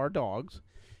all of our dogs.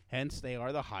 Hence, they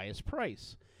are the highest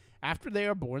price. After they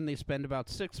are born, they spend about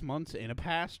 6 months in a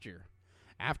pasture.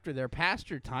 After their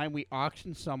pasture time, we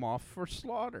auction some off for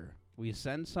slaughter. We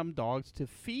send some dogs to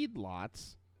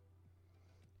feedlots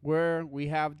where we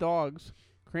have dogs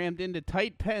crammed into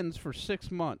tight pens for 6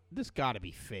 months. This got to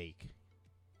be fake.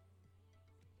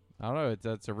 I don't know.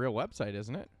 That's a real website,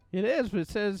 isn't it? It is, but it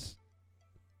says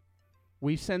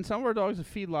we send some of our dogs to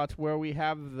feedlots where we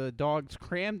have the dogs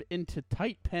crammed into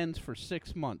tight pens for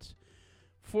 6 months,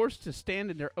 forced to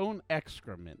stand in their own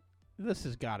excrement. This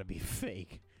has got to be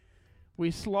fake.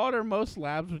 We slaughter most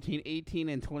labs between 18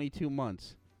 and 22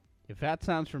 months. If that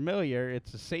sounds familiar,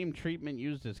 it's the same treatment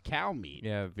used as cow meat.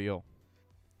 Yeah, veal.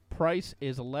 Price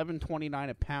is $11.29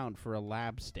 a pound for a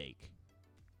lab steak.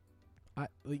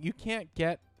 You can't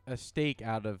get a steak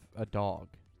out of a dog.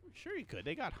 Sure you could.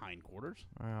 They got hindquarters.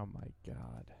 Oh my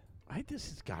god. This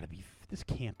has got to be. This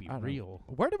can't be I don't real.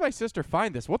 know. Where did my sister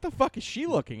find this? What the fuck is she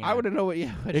looking at? I want to know what.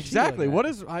 Yeah, what exactly. What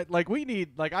is? We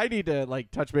need. I need to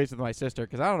touch base with my sister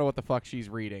because I don't know what the fuck she's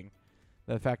reading.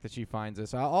 The fact that she finds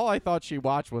this. All I thought she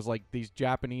watched was these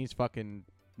Japanese fucking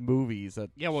movies.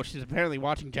 That Yeah, well, she's apparently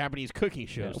watching Japanese cooking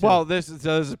shows. Well, this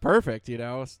is perfect.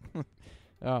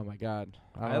 Oh my god.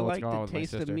 I don't know what's like going on the with my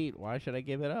taste of sister. meat. Why should I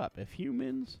give it up? If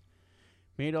humans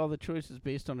made all the choices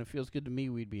based on it feels good to me,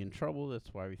 we'd be in trouble.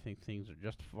 That's why we think things are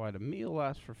justified. A meal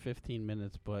lasts for 15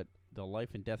 minutes, but the life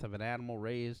and death of an animal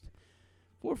raised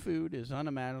for food is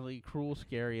unimaginably cruel,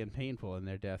 scary, and painful, and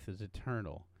their death is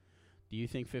eternal. Do you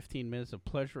think 15 minutes of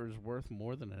pleasure is worth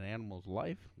more than an animal's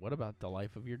life? What about the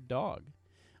life of your dog?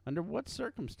 Under what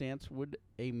circumstance would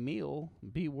a meal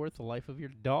be worth the life of your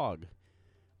dog?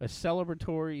 A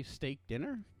celebratory steak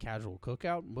dinner? Casual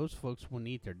cookout? Most folks wouldn't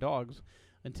eat their dogs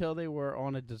until they were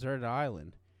on a deserted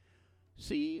island.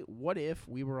 See, what if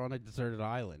we were on a deserted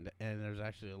island and there's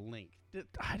actually a link?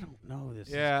 I don't know this.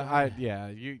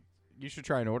 You should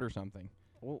try and order something.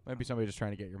 Well, Maybe somebody just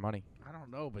trying to get your money. I don't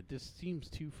know, but this seems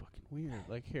too fucking weird.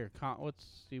 Like, here, let's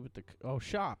see what the...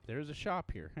 shop. There's a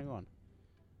shop here. Hang on.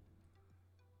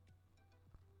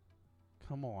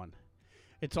 Come on.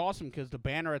 It's awesome because the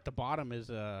banner at the bottom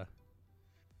is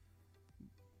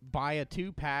buy a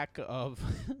 2-pack of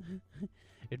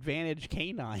Advantage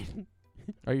Canine.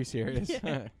 Are you serious?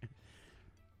 Yeah.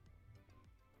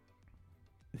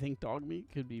 You think dog meat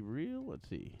could be real? Let's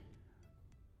see.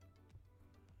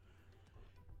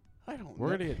 I don't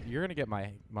know. You're gonna get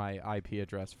my IP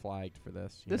address flagged for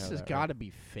this. This has got to be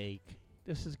fake.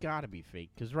 This has got to be fake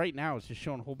because right now it's just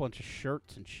showing a whole bunch of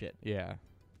shirts and shit. Yeah.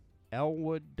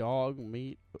 Elwood dog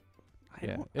meat.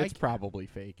 It's probably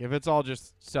fake. If it's all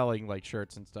just selling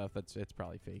shirts and stuff, it's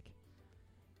probably fake.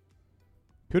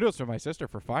 Kudos to my sister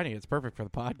for finding it. It's perfect for the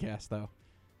podcast, though.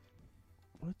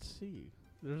 Let's see.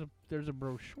 There's a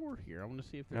brochure here. I want to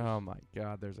see if there's... Oh my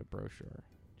god, there's a brochure.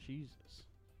 Jesus.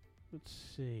 Let's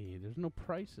see. There's no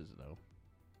prices though.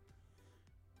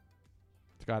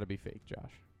 It's got to be fake,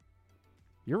 Josh.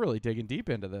 You're really digging deep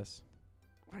into this.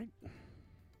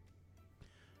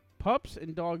 Pups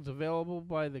and dogs available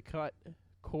by the cut,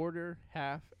 quarter,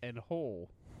 half, and whole.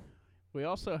 We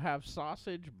also have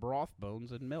sausage, broth,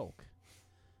 bones, and milk.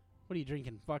 What are you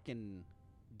drinking? Fucking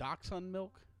Dachshund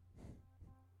milk?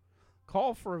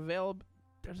 Call for available.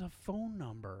 There's a phone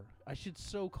number. I should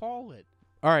call it.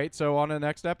 All right, so on the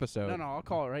next episode. No, I'll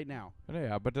call it right now.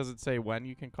 Yeah, but does it say when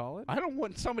you can call it? I don't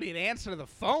want somebody to answer the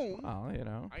phone. Oh,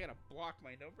 I gotta block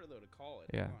my number though to call it.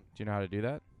 Yeah. Do you know how to do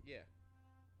that? Yeah.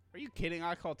 Are you kidding?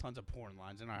 I call tons of porn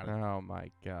lines. And Oh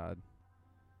my god.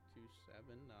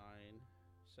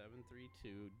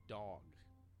 279-732 dog.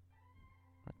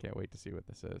 I can't wait to see what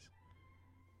this is.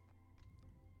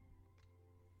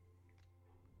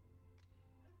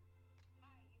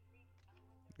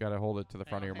 Got to hold it to the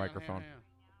front of your microphone.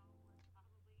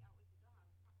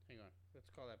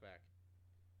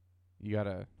 You got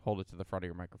to hold it to the front of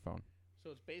your microphone.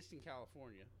 So it's based in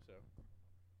California. So.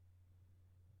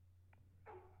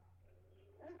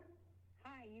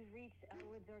 Hi, you've reached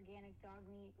Elwood's Organic Dog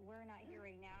Meat. We're not here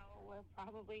right now. We're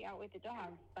probably out with the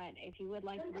dogs. But if you would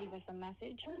like to leave us a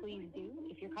message, please do.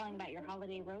 If you're calling about your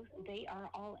holiday roast, they are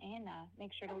all in.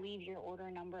 Make sure to leave your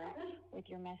order number with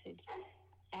your message.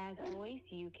 As always,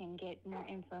 you can get more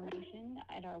information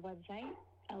at our website,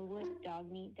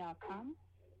 elwooddogmeat.com.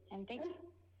 And thanks.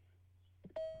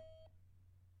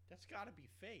 That's got to be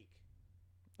fake.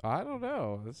 I don't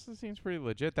know. This seems pretty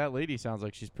legit. That lady sounds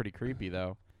like she's pretty creepy,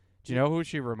 though. Do you know who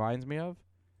she reminds me of?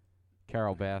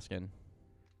 Carol Baskin.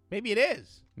 Maybe it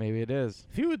is. Maybe it is.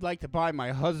 If you would like to buy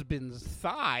my husband's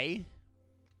thigh,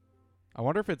 I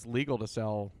wonder if it's legal to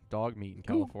sell dog meat in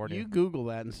California. You Google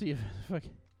that and see if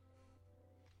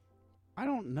I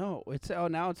don't know.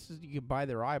 Now it's just, you can buy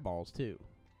their eyeballs too.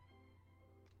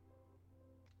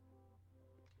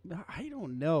 I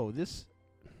don't know.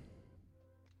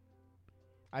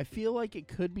 I feel like it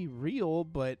could be real,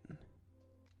 but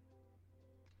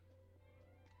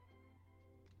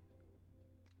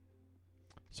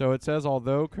So it says,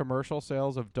 although commercial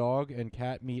sales of dog and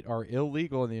cat meat are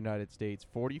illegal in the United States,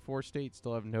 44 states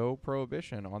still have no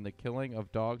prohibition on the killing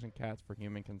of dogs and cats for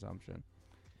human consumption.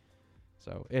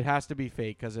 So it has to be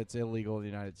fake because it's illegal in the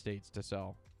United States to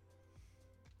sell.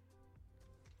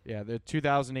 Yeah, the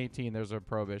 2018, there's a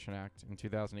Prohibition Act in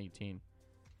 2018.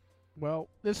 well,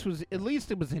 this was at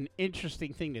least it was an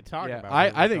interesting thing to talk about.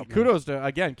 I think kudos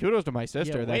to my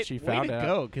sister that she found way it. to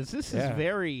go, because this is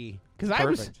very because I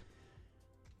Perfect. was.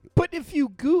 But if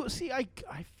you see, I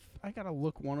gotta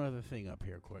look one other thing up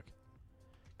here quick,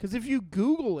 because if you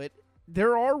Google it,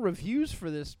 there are reviews for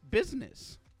this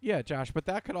business. Yeah, Josh, but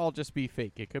that could all just be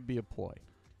fake. It could be a ploy.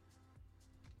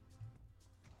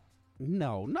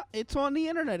 No, it's on the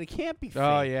internet. It can't be fake.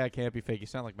 Oh, yeah, it can't be fake. You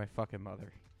sound like my fucking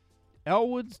mother.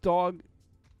 Elwood's Dog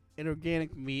and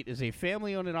Organic Meat is a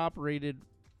family-owned and operated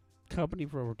company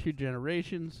for over 2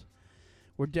 generations.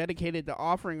 We're dedicated to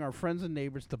offering our friends and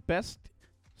neighbors the best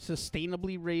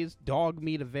sustainably raised dog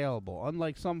meat available.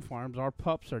 Unlike some farms, our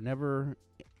pups are never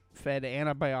fed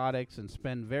antibiotics and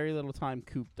spend very little time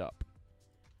cooped up.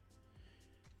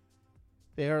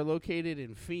 They are located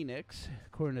in Phoenix,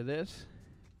 according to this.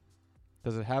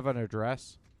 Does it have an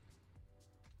address?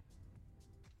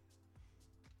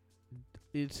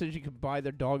 It says you can buy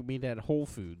their dog meat at Whole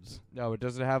Foods. No,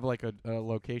 does it have like a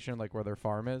location like where their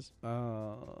farm is?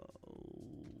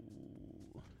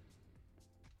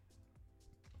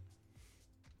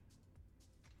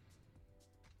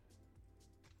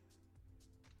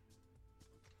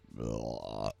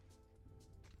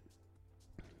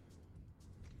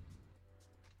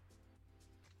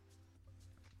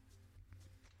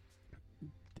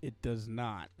 It does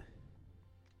not.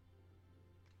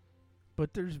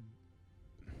 But there's...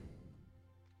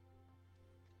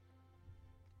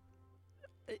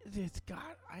 It's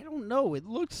got... I don't know. It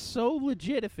looks so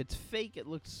legit. If it's fake, it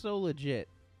looks so legit.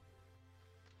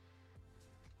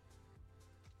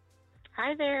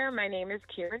 Hi there. My name is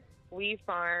Karene. We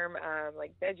farm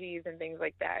like veggies and things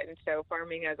like that. And so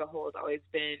farming as a whole has always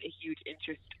been a huge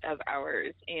interest of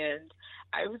ours. And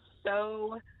I was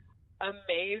so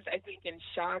amazed, I think in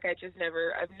shock. I've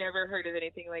never heard of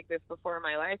anything like this before in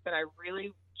my life, but I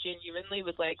really genuinely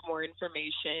would like more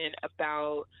information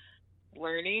about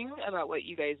learning about what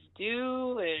you guys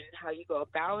do and how you go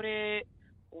about it,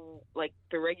 like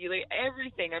the regulate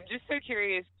everything. I'm just so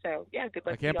curious. So yeah, good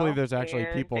luck. I can't to believe y'all, there's actually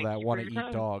and people thank that you want for to your eat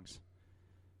time. dogs.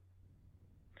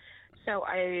 So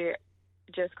I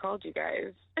just called you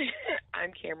guys.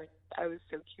 I'm Cameron. I was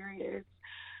so curious.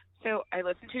 So I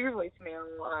listened to your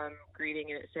voicemail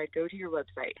greeting, and it said go to your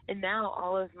website. And now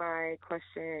all of my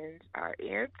questions are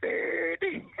answered.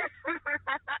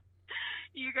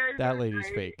 You guys That are lady's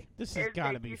great. fake. This has And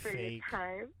got to thank be you for your fake.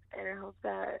 time, and I hope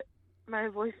that my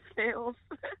voicemails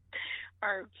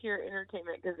are pure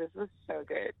entertainment because this was so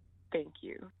good. Thank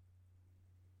you.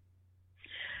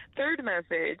 Third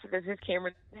message. This is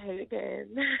Cameron again.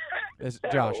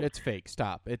 Josh, it's fake.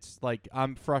 Stop. It's like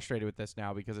I'm frustrated with this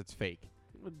now because it's fake.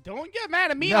 Don't get mad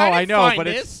at me. No, I I didn't know, find but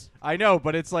this. I know,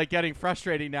 but it's like getting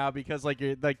frustrating now because like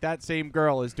you're, like that same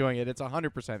girl is doing it. It's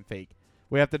 100% fake.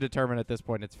 We have to determine at this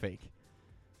point it's fake.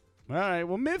 All right.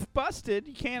 Well, myth busted.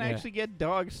 You can't Yeah. actually get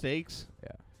dog steaks.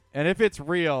 Yeah. And if it's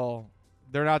real,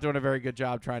 they're not doing a very good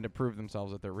job trying to prove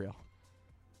themselves that they're real.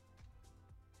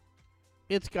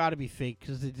 It's got to be fake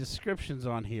because the description's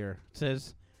on here. It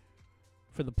says,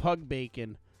 for the pug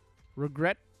bacon,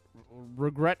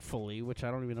 regretfully, which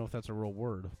I don't even know if that's a real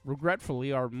word,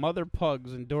 regretfully, our mother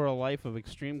pugs endure a life of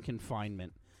extreme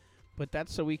confinement. But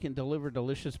that's so we can deliver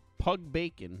delicious pug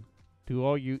bacon to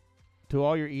all your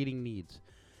eating needs.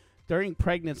 During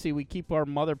pregnancy, we keep our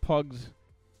mother pugs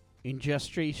in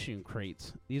gestation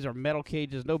crates. These are metal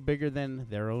cages no bigger than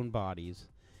their own bodies.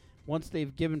 Once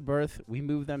they've given birth, we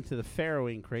move them to the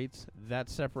farrowing crates that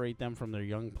separate them from their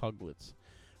young puglets.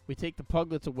 We take the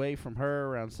puglets away from her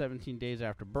around 17 days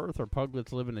after birth, or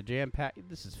puglets live in a jam pack.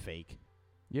 This is fake.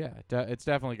 Yeah, it's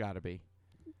definitely got to be.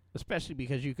 Especially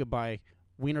because you could buy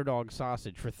wiener dog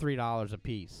sausage for $3 a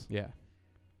piece. Yeah.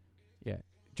 Yeah.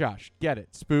 Josh, get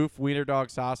it. Spoof, wiener dog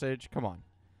sausage. Come on.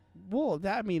 Well,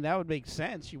 that would make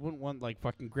sense. You wouldn't want, like,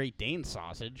 fucking Great Dane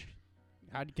sausage.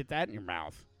 How'd you get that in your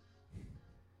mouth?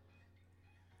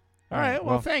 All right,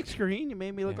 well, thanks, Karene. You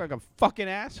made me look like a fucking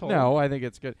asshole. No, I think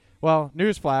it's good. Well,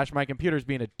 newsflash, my computer's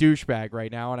being a douchebag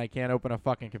right now, and I can't open a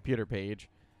fucking computer page.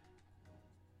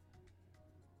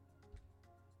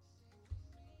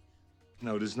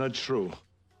 No, it is not true.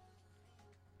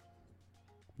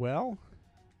 Well,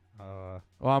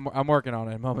 I'm working on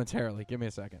it momentarily. Give me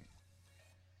a second.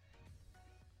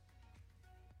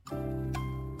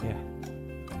 Yeah.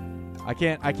 I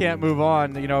can't move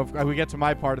on. You know, if we get to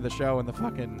my part of the show and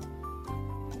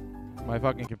my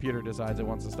fucking computer decides it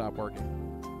wants to stop working.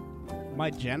 my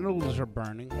genitals are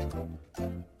burning.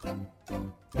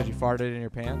 Because you farted in your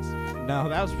pants? No,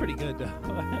 that was pretty good, though.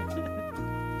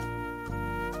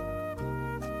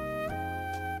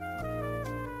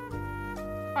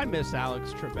 I miss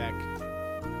Alex Trebek.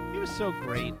 He was so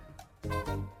great.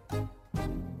 All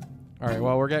right,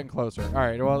 well, we're getting closer. All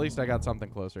right, well, at least I got something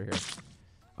closer here.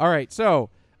 All right, so,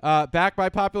 back by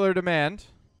popular demand.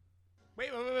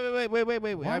 Wait.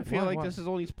 I feel like this is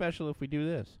only special if we do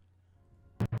this.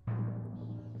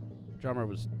 Drummer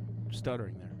was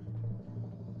stuttering there.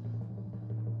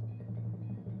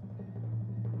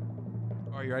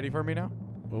 Are you ready for me now?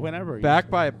 Well, whenever. Back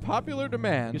by popular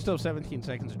demand. You still have 17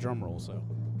 seconds of drum roll, so.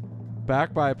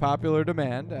 Back by popular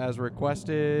demand, as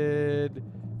requested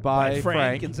by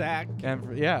Frank and Zach.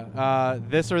 And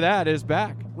This or That is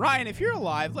back. Ryan, if you're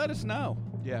alive, let us know.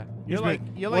 Yeah. He's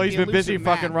He's been busy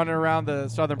map. fucking running around the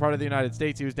southern part of the United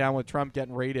States. He was down with Trump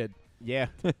getting raided. Yeah.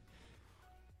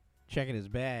 Checking his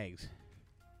bags.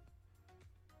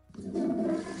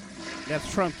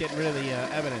 That's Trump getting rid of the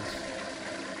evidence.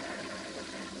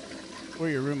 Or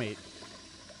your roommate.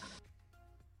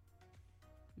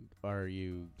 Are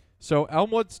you... So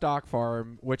Elmwood Stock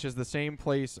Farm, which is the same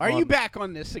place... Are you back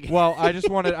on this again? Well, I just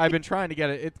wanted... I've been trying to get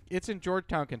it. It's in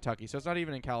Georgetown, Kentucky, so it's not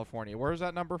even in California. Where is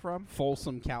that number from?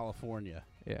 Folsom, California.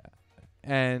 Yeah.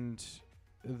 And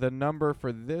the number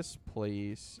for this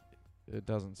place, it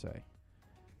doesn't say.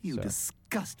 You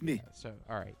disgust me. So,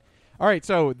 all right. All right,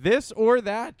 so this or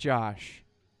that, Josh.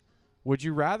 Would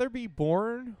you rather be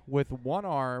born with one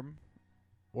arm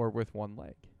or with one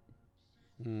leg?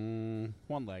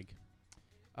 One leg.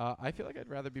 I feel like I'd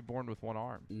rather be born with one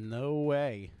arm. No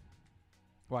way.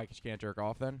 Why? Because you can't jerk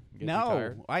off then?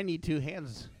 No, I need two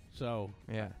hands. So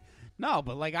yeah. No,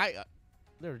 but like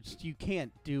you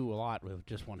can't do a lot with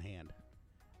just one hand.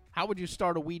 How would you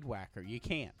start a weed whacker? You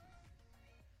can't.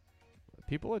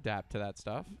 People adapt to that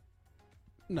stuff.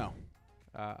 No.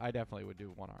 I definitely would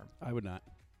do one arm. I would not.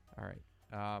 All right.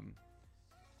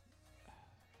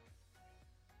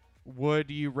 Would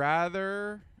you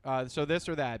rather... so this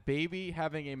or that, baby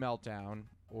having a meltdown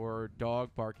or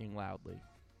dog barking loudly?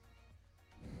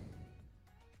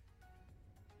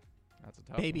 That's a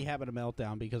tough Baby one. having a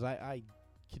meltdown because I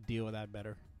could deal with that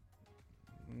better.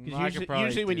 I could probably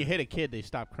Usually when you hit a kid, they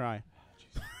stop crying.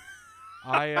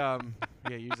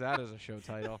 Use that as a show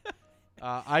title.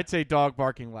 I'd say dog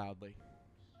barking loudly.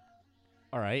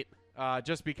 All right.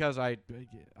 Just because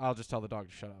I'll just tell the dog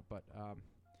to shut up. But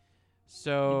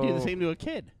so you do the same to a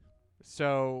kid.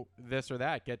 So this or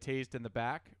that, get tased in the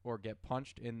back or get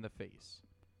punched in the face.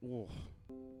 Ooh.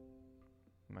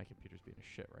 My computer's being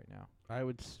a shit right now. I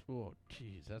would. Oh,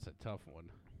 jeez, that's a tough one.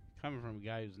 Coming from a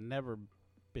guy who's never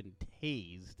been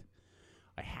tased,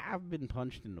 I have been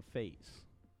punched in the face.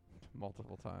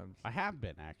 Multiple times. I have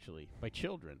been, actually, by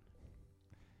children.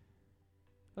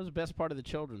 That was the best part of the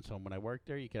children's home. When I worked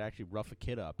there, you could actually rough a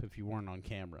kid up if you weren't on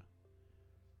camera.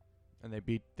 And they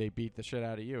beat the shit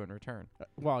out of you in return.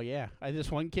 Well, yeah. This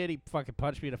one kid, he fucking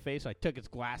punched me in the face. I took his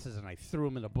glasses and I threw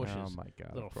him in the bushes. Oh, my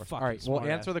God. Little fucking all right, well,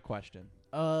 smart answer ass. the question.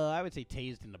 I would say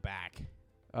tased in the back.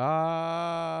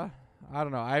 I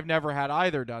don't know. I've never had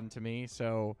either done to me,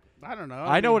 so... I don't know.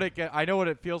 I know what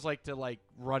it feels like to, like,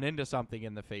 run into something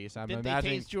in the face. Did they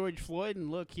tase George Floyd? And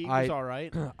look, he was all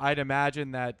right. I'd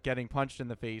imagine that getting punched in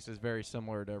the face is very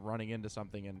similar to running into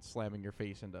something and slamming your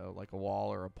face into, like, a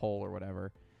wall or a pole or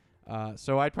whatever.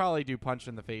 So I'd probably do punch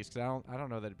in the face because I don't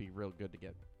know that it'd be real good to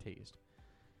get tased.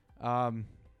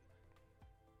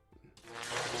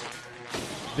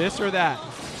 This or that.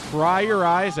 Cry your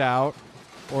eyes out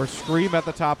or scream at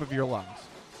the top of your lungs.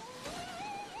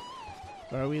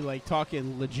 Are we like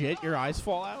talking legit? Your eyes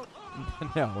fall out?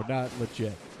 No, not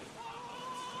legit.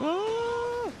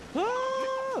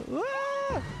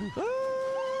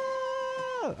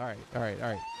 All right.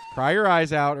 Cry your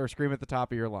eyes out or scream at the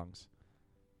top of your lungs.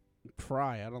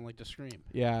 Cry. I don't like to scream.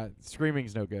 Yeah,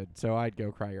 screaming's no good, so I'd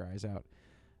go cry your eyes out.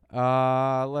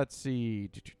 Let's see.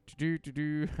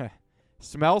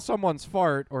 Smell someone's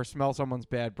fart or smell someone's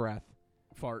bad breath.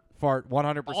 Fart.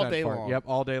 100% All day fart. long. Yep,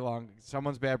 all day long.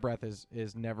 Someone's bad breath is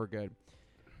never good.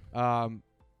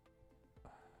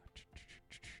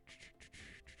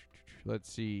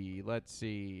 Let's see. This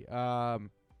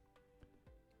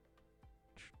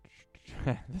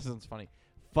one's funny.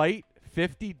 Fight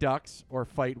 50 ducks or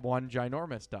fight one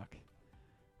ginormous duck.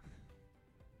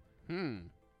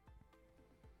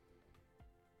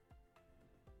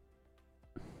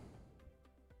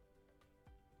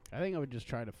 I think I would just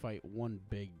try to fight one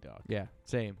big duck. Yeah,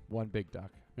 same. One big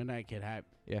duck. And I could have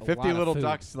Yeah, a 50 lot of little food.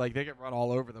 ducks, like, they could run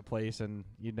all over the place, and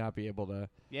you'd not be able to.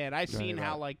 Yeah, and I've do any seen of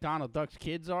how, that. like, Donald Duck's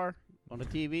kids are on the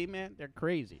TV, man. They're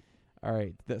crazy. All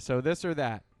right, so this or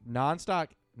that.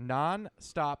 Non-stop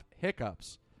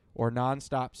hiccups or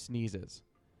non-stop sneezes.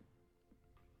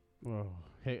 Oh,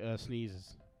 hey,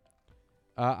 sneezes.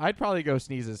 I'd probably go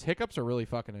sneezes. Hiccups are really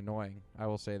fucking annoying. I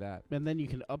will say that. And then you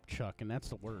can upchuck, and that's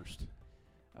the worst.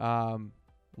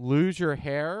 Lose your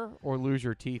hair or lose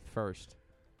your teeth first.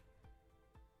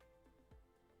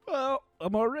 Well,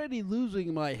 I'm already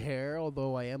losing my hair,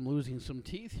 although I am losing some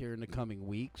teeth here in the coming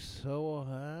weeks. So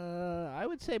I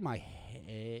would say my hair.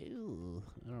 I don't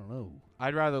know.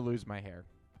 I'd rather lose my hair.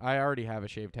 I already have a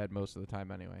shaved head most of the time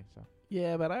anyway. So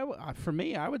Yeah, but for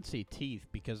me, I would say teeth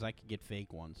because I could get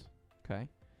fake ones. okay.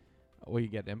 Well, you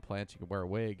get implants. You can wear a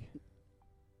wig,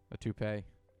 a toupee.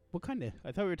 What kind of?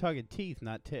 I thought we were talking teeth,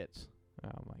 not tits.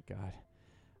 Oh my god.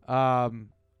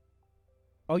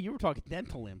 Oh, you were talking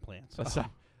dental implants.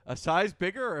 A size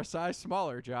bigger or a size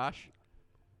smaller, Josh?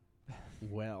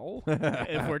 Well,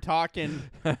 if we're talking,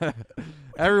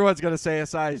 Everyone's going to say a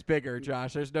size bigger,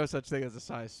 Josh. There's no such thing as a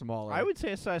size smaller. I would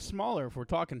say a size smaller if we're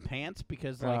talking pants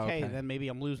because, like, hey, then maybe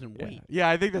I'm losing weight. Yeah,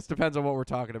 I think this depends on what we're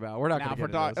talking about. We're not Now, going to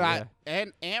if get we're into talking, those. Yeah.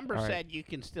 and Amber All right. said you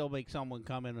can still make someone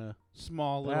come in a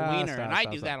small little Ah, wiener, stop, and I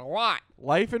stop, do stop. that a lot.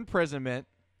 Life imprisonment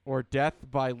or death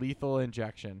by lethal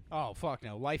injection. Oh fuck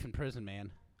no, life in prison, man.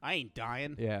 I ain't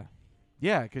dying. Yeah.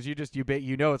 Yeah, because you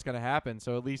know it's going to happen,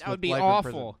 so at least That with would be life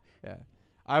awful. Yeah.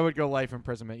 I would go life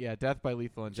imprisonment. Yeah, death by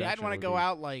lethal See, injection. I'd want to would go be-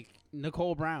 out like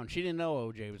Nicole Brown. She didn't know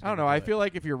OJ was. I don't know. I feel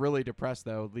like if you're really depressed,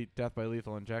 though, death by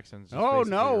lethal injections. is Oh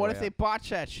basically no! your What way if they out. botch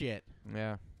that shit?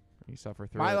 Yeah, you suffer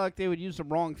through My it. luck, they would use the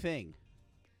wrong thing.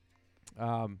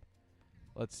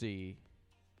 Let's see.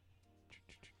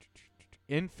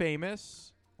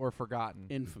 Infamous or forgotten?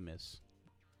 Infamous.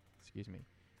 Excuse me.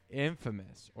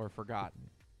 Infamous or forgotten?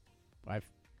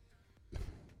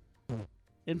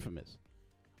 Infamous.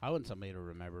 I want somebody to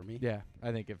remember me. Yeah,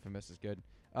 I think infamous is good.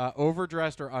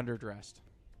 Overdressed or underdressed?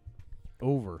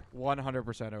 Over.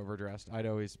 100% overdressed. I'd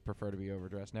always prefer to be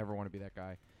overdressed. Never want to be that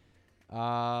guy.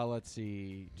 Let's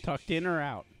see. Tucked in or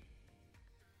out?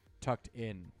 Tucked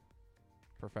in.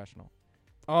 Professional.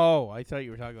 Oh, I thought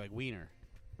you were talking like wiener.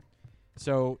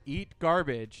 So eat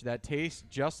garbage that tastes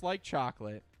just like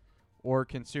chocolate or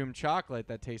consume chocolate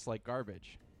that tastes like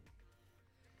garbage.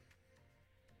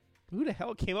 Who the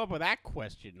hell came up with that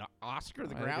question? Oscar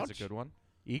the I think Grouch? that's a good one.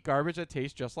 Eat garbage that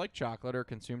tastes just like chocolate or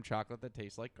consume chocolate that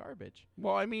tastes like garbage.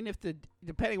 Well, I mean,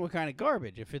 depending what kind of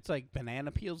garbage. If it's like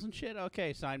banana peels and shit,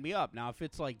 okay, sign me up. Now, if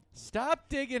it's like Stop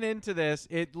digging into this.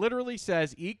 It literally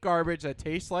says eat garbage that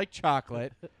tastes like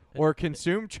chocolate or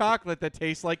consume chocolate that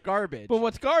tastes like garbage. But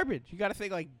what's garbage? You got to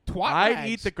think like twat I'd rags.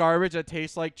 eat the garbage that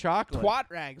tastes like chocolate. Twat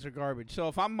rags are garbage. So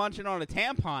if I'm munching on a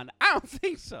tampon, I don't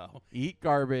think so. Eat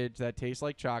garbage that tastes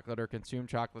like chocolate or consume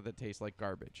chocolate that tastes like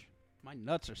garbage. My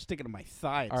nuts are sticking to my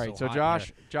thigh. It's All right, so hot Josh,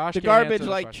 here. Josh, The can't garbage answer the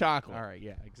like question. chocolate. All right,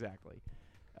 yeah, exactly.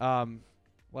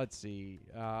 Let's see.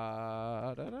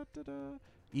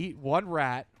 Eat one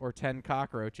rat or 10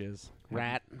 cockroaches.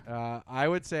 Rat. I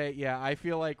would say, yeah. I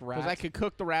feel like rats. Because I could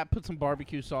cook the rat, put some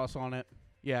barbecue sauce on it.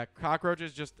 Yeah,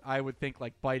 cockroaches. Just I would think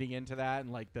like biting into that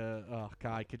and like the oh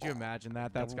god, could you imagine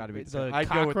that? That's got to be the I'd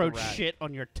go with the cockroach rat. shit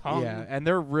on your tongue. Yeah, and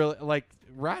they're really like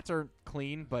rats aren't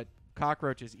clean, but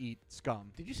cockroaches eat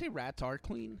scum. Did you say rats are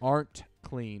clean? Aren't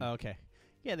clean. Okay.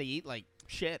 Yeah, they eat like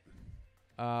shit.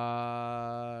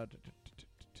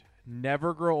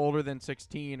 Never grow older than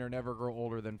 16 or never grow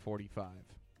older than 45.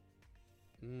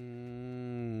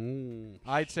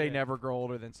 I'd say shit. never grow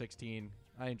older than 16.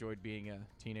 I enjoyed being a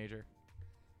teenager.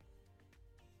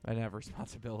 I didn't have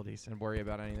responsibilities and worry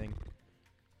about anything.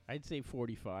 I'd say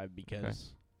 45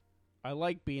 because I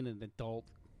like being an adult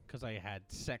because I had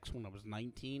sex when I was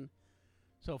 19.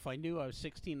 So if I knew I was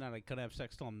 16 and I couldn't have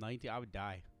sex till I'm 19, I would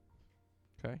die.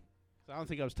 Okay. So I don't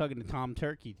think I was tugging to Tom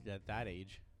Turkey at that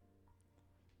age.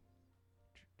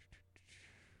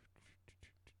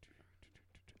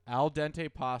 Al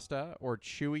dente pasta or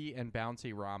chewy and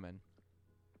bouncy ramen?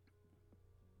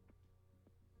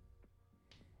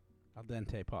 Al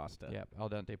dente pasta. Yep, al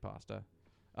dente pasta.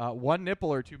 One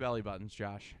nipple or two belly buttons,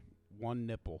 Josh? One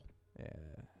nipple. Yeah.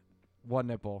 One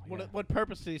nipple. Yeah. What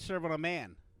purpose do they serve on a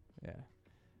man? Yeah.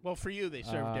 Well, for you, they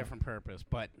serve a different purpose,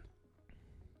 but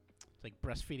it's like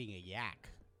breastfeeding a yak.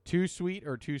 Too sweet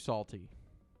or too salty?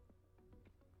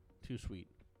 Too sweet.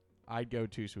 I'd go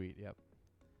too sweet, yep.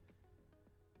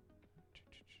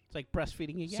 It's like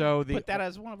breastfeeding a yak. So Put that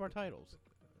as one of our titles.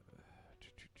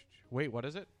 Wait, what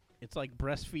is it? It's like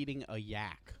breastfeeding a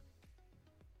yak.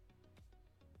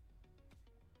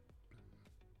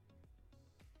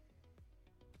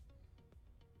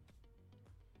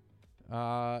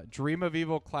 Dream of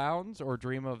evil clowns or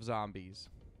dream of zombies?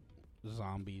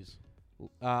 Zombies.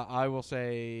 I will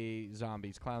say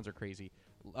zombies. Clowns are crazy.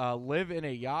 Live in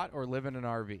a yacht or live in an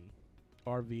RV?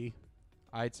 RV.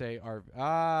 I'd say RV.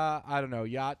 I don't know.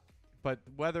 Yacht. But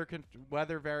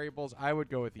weather variables, I would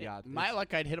go with the yacht. My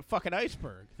luck, I'd hit a fucking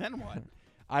iceberg. Then what?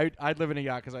 I'd live in a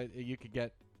yacht because you could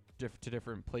get to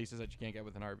different places that you can't get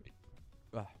with an RV.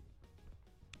 Ugh.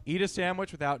 Eat a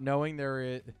sandwich without knowing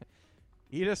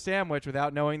Eat a sandwich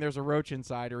without knowing there's a roach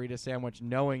inside, or eat a sandwich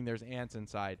knowing there's ants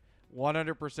inside.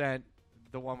 100%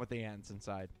 the one with the ants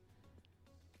inside.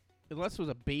 Unless it was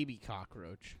a baby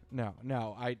cockroach.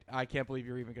 No. I can't believe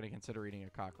you're even going to consider eating a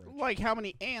cockroach. Like how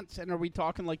many ants? And are we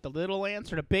talking like the little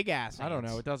ants or the big ass ants? I don't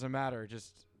know. It doesn't matter.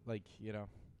 Just Are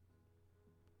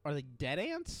they dead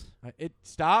ants?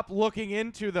 Stop looking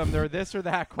into them. They're this or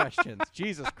that questions.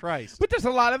 Jesus Christ. But there's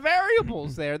a lot of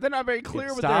variables there. They're not very clear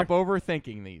with Stop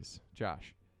overthinking these,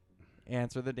 Josh.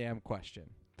 Answer the damn question.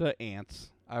 The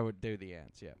ants. I would do the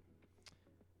ants, yeah.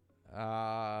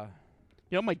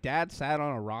 You know, my dad sat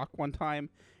on a rock one time,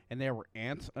 and there were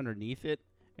ants underneath it,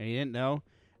 and he didn't know,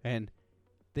 and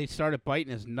they started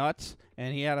biting his nuts,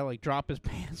 and he had to, like, drop his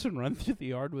pants and run through the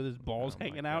yard with his balls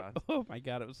hanging out. Oh, my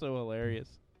God, it was so hilarious.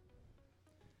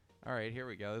 All right, here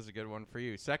we go. This is a good one for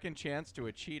you. Second chance to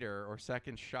a cheater or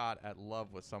second shot at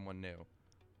love with someone new?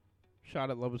 Shot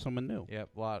at love with someone new. Yep,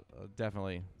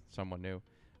 definitely someone new.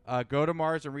 Go to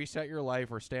Mars and reset your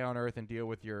life or stay on Earth and deal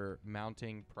with your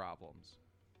mounting problems?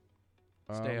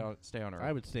 Stay on Earth.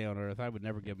 I would stay on Earth. I would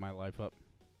never give my life up.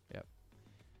 Yep.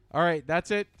 All right, that's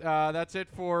it. That's it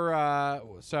for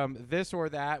some this or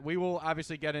that. We will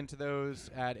obviously get into those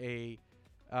at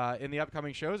in the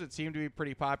upcoming shows. It seemed to be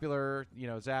pretty popular. You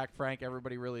know, Zach, Frank,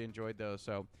 everybody really enjoyed those.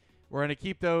 So we're going to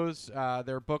keep those.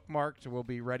 They're bookmarked. We'll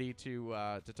be ready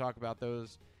to talk about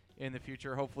those in the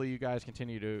future. Hopefully you guys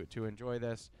continue to enjoy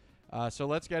this. So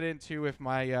let's get into if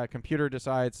my computer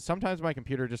decides. Sometimes my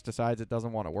computer just decides it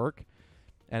doesn't want to work.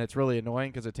 And it's really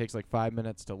annoying because it takes like 5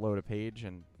 minutes to load a page,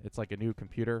 and it's like a new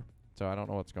computer. So I don't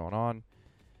know what's going on.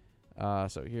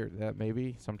 So here, that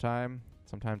maybe sometime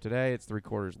today. It's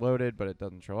 3/4 loaded, but it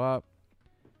doesn't show up.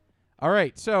 All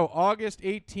right, so August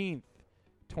 18th,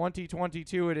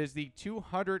 2022. It is the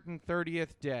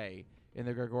 230th day in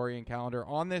the Gregorian calendar.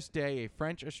 On this day, a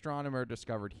French astronomer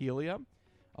discovered helium.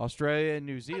 Australia and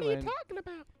New Zealand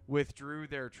withdrew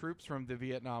their troops from the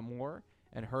Vietnam War,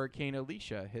 and Hurricane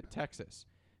Alicia hit Texas.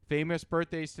 Famous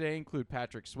birthdays today include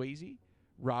Patrick Swayze,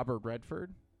 Robert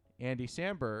Redford, Andy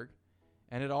Samberg,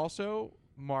 and it also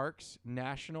marks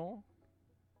National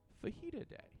Fajita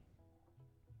Day.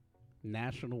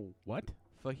 National what?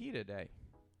 Fajita Day.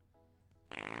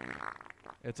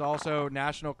 It's also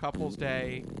National Couples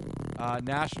Day,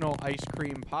 National Ice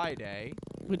Cream Pie Day.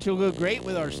 Which will go great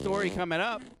with our story coming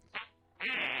up.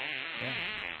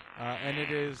 Yeah. And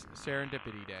it is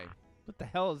Serendipity Day. What the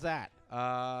hell is that?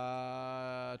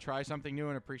 Try something new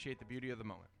and appreciate the beauty of the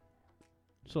moment.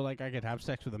 So, like, I could have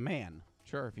sex with a man.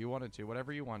 Sure, if you wanted to.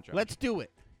 Whatever you want, Joe. Let's do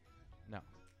it. No,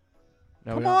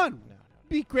 Come on. No.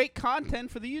 Be great content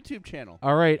for the YouTube channel.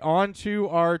 All right, on to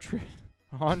our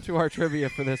trivia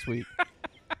for this week.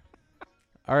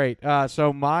 All right,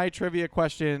 so my trivia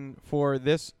question for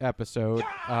this episode,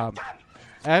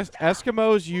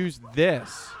 Eskimos use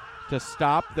this to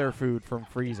stop their food from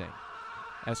freezing.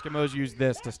 Eskimos use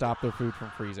this to stop their food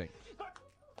from freezing.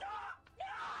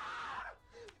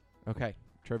 Okay,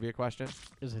 trivia question.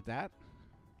 Is it that?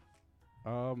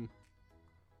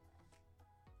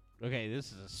 Okay,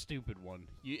 this is a stupid one.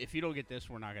 If you don't get this,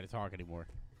 we're not going to talk anymore.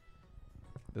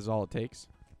 This is all it takes?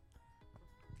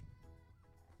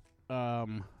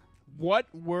 What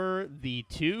were the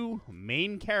two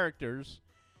main characters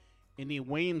in the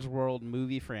Wayne's World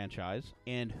movie franchise,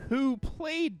 and who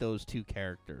played those two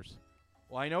characters?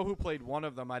 Well, I know who played one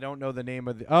of them. I don't know the name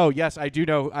of the... Oh, yes, I do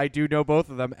know. I do know both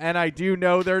of them, and I do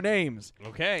know their names.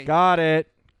 Okay. Got it.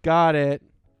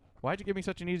 Why'd you give me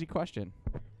such an easy question?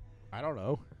 I don't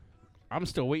know. I'm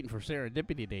still waiting for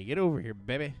Serendipity Day. Get over here,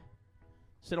 baby.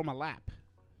 Sit on my lap.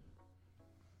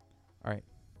 All right.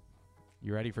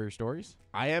 You ready for your stories?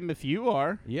 I am if you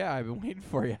are. Yeah, I've been waiting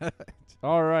for you.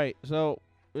 All right. So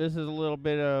this is a little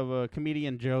bit of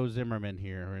comedian Joe Zimmerman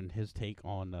here and his take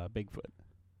on Bigfoot.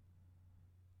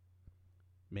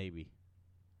 Maybe.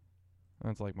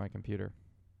 That's like my computer.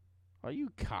 Are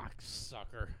you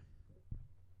cocksucker?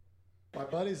 My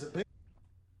buddy's a big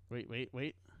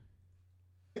Wait.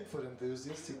 Bigfoot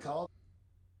enthusiast.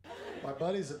 My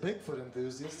buddy's a Bigfoot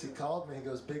enthusiast. He called me. He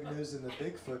goes, big news in the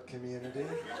Bigfoot community.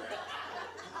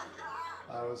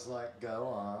 I was like, go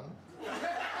on.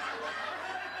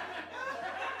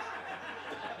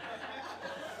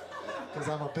 Because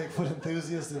I'm a Bigfoot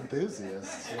enthusiast, you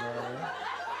know what I mean?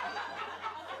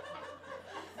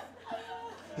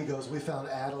 He goes, we found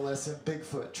adolescent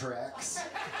Bigfoot tracks.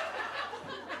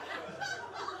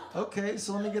 Okay,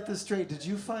 so let me get this straight. Did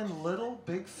you find little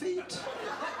big feet?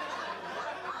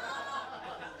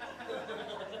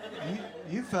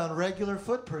 You found regular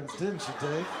footprints, didn't you,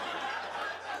 Dave?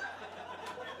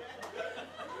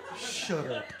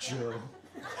 Shut up, Joe.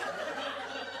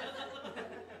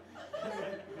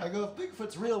 I go, if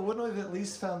Bigfoot's real, wouldn't we have at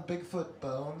least found Bigfoot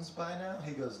bones by now?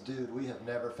 He goes, dude, we have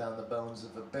never found the bones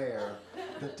of a bear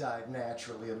that died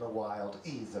naturally in the wild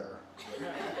either.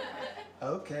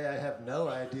 Okay, I have no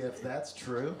idea if that's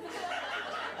true.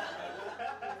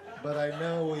 But I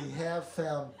know we have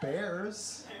found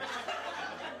bears.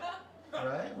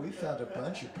 Right? We found a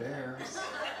bunch of bears.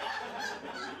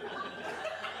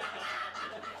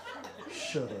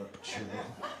 Shut up, Joe.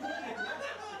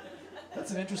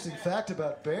 That's an interesting fact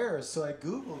about bears, so I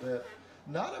Googled it.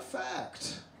 Not a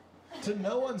fact. To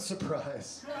no one's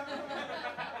surprise.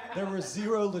 There were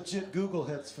 0 legit Google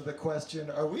hits for the question,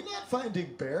 are we not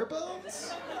finding bear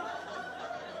bones?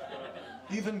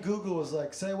 Even Google was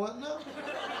like, say what now?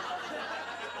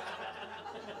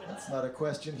 That's not a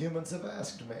question humans have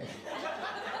asked me.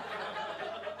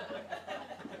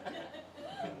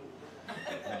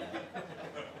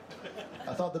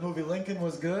 I thought the movie Lincoln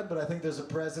was good, but I think there's a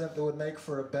president that would make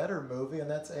for a better movie,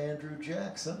 and that's Andrew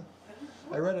Jackson.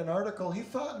 I read an article, he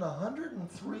fought in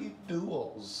 103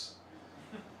 duels.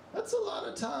 That's a lot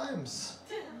of times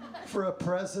for a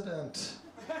president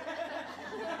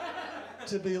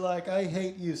to be like, I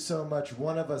hate you so much,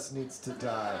 one of us needs to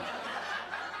die.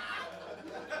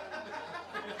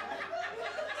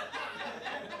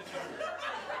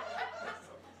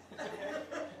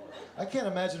 I can't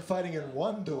imagine fighting in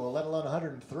one duel, let alone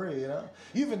 103, you know?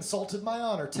 You've insulted my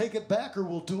honor. Take it back or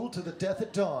we'll duel to the death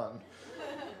at dawn.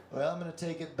 Well, I'm going to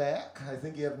take it back. I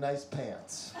think you have nice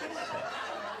pants.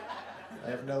 I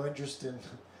have no interest in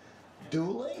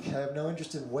dueling. I have no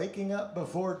interest in waking up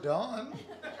before dawn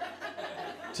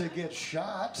to get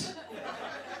shot.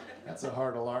 That's a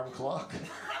hard alarm clock.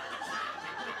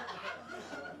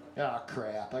 Ah,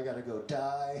 crap. I got to go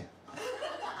die.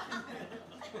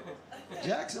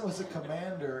 Jackson was a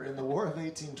commander in the War of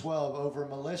 1812 over a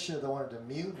militia that wanted to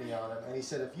mutiny on him, and he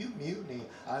said, if you mutiny,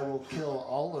 I will kill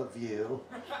all of you.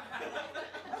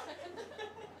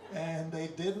 And they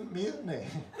didn't mutiny.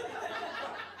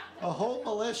 A whole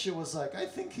militia was like, I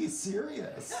think he's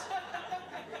serious.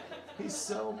 He's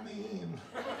so mean.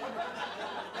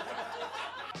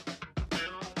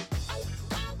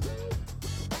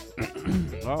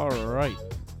 All right.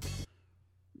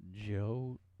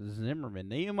 Joe Zimmerman.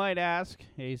 Now you might ask,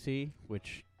 AC,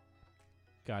 which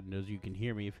God knows you can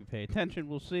hear me if you pay attention,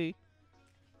 we'll see.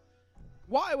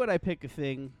 Why would I pick a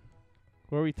thing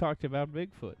where we talked about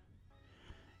Bigfoot?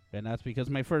 And that's because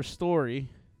my first story,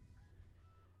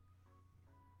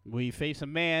 we face a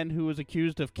man who was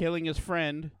accused of killing his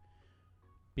friend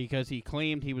because he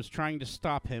claimed he was trying to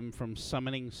stop him from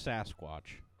summoning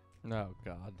Sasquatch. Oh,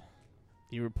 God.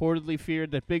 He reportedly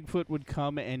feared that Bigfoot would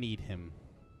come and eat him.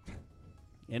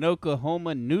 An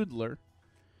Oklahoma noodler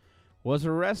was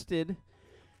arrested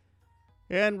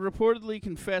and reportedly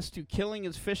confessed to killing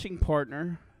his fishing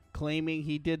partner, claiming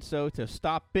he did so to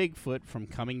stop Bigfoot from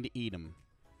coming to eat him.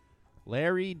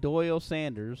 Larry Doyle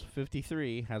Sanders,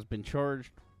 53, has been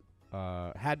charged,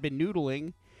 had been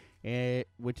noodling,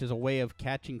 which is a way of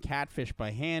catching catfish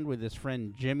by hand, with his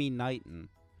friend Jimmy Knighton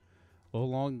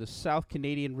along the South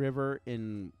Canadian River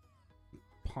in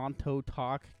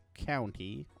Pontotoc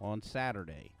County on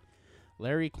Saturday.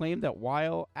 Larry claimed that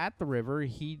while at the river,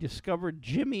 he discovered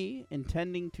Jimmy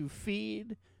intending to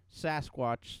feed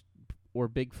Sasquatch or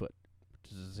Bigfoot,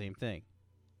 which is the same thing.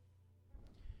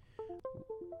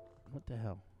 What the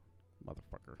hell?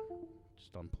 Motherfucker.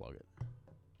 Just unplug it.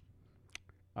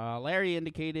 Larry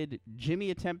indicated Jimmy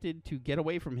attempted to get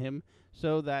away from him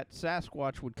so that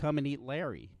Sasquatch would come and eat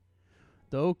Larry.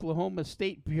 The Oklahoma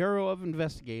State Bureau of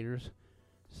Investigators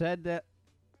said that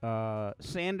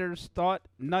Sanders thought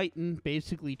Knighton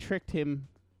basically tricked him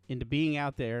into being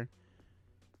out there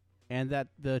and that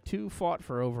the two fought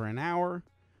for over an hour.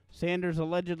 Sanders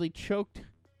allegedly choked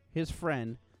his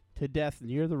friend to death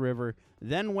near the river,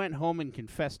 then went home and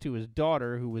confessed to his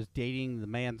daughter, who was dating the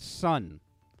man's son.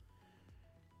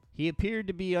 He appeared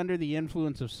to be under the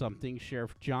influence of something,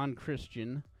 Sheriff John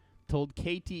Christian told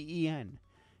KTEN.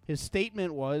 His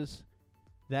statement was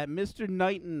that Mr.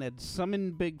 Knighton had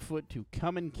summoned Bigfoot to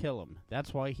come and kill him.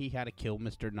 That's why he had to kill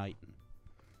Mr. Knighton.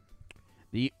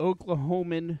 The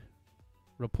Oklahoman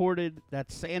reported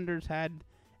that Sanders had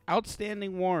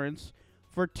outstanding warrants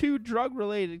for 2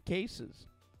 drug-related cases.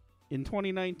 In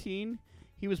 2019,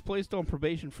 he was placed on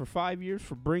probation for 5 years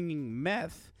for bringing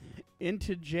meth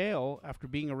into jail after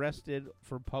being arrested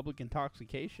for public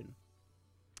intoxication.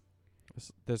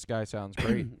 This guy sounds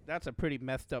great. That's a pretty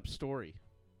messed up story.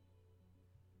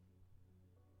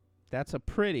 That's a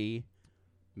pretty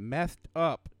messed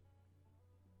up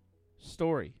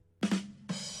story.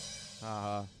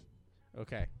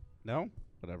 Okay. No?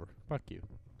 Whatever. Fuck you.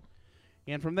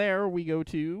 And from there, we go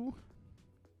to...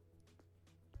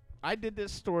 I did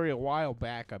this story a while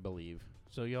back, I believe.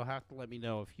 So you'll have to let me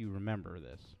know if you remember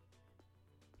this.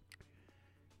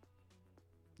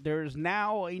 There's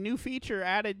now a new feature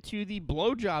added to the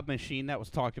blowjob machine that was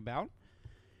talked about.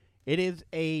 It is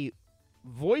a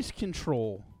voice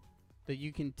control that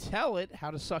you can tell it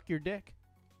how to suck your dick.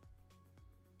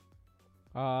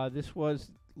 This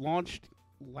was launched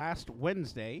last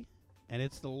Wednesday, and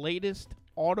it's the latest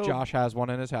auto... Josh has one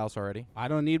in his house already. I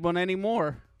don't need one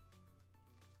anymore.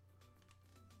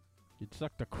 You'd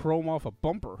suck the chrome off a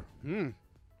bumper.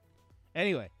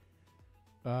 Anyway,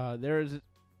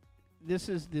 this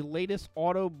is the latest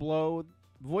auto blow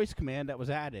voice command that was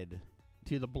added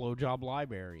to the blowjob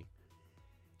library.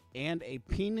 And a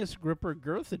penis gripper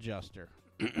girth adjuster.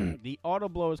 The auto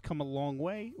blow has come a long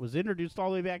way. It was introduced all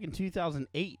the way back in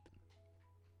 2008.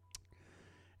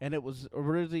 And it was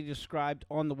originally described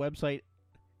on the website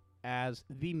as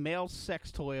the male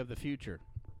sex toy of the future.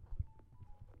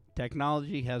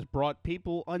 Technology has brought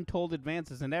people untold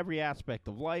advances in every aspect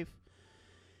of life.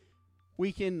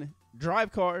 We can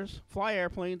drive cars, fly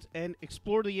airplanes, and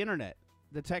explore the internet.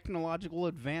 The technological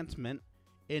advancement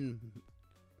in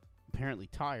apparently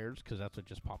tires, because that's what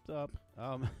just popped up.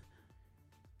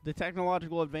 The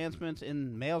technological advancements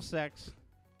in male sex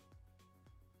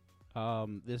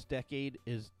this decade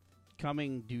is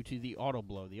coming due to the auto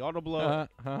blow. The auto blow,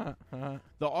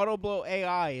 the auto blow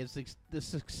AI is the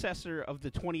successor of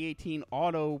the 2018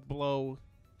 auto blow,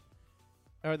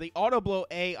 or the auto blow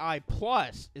AI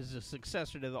Plus is the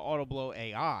successor to the auto blow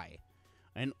AI,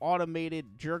 an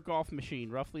automated jerk-off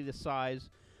machine roughly the size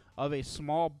of a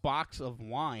small box of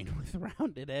wine with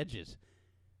rounded edges.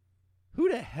 Who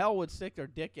the hell would stick their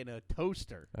dick in a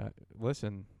toaster?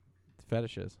 Listen,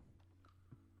 fetishes.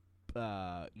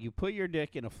 You put your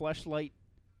dick in a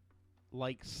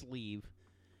fleshlight-like sleeve,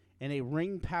 and a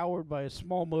ring powered by a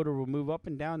small motor will move up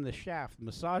and down the shaft,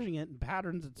 massaging it in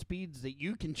patterns and speeds that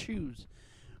you can choose,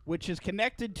 which is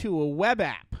connected to a web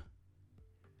app.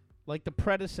 Like the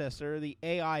predecessor, the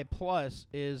AI Plus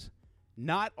is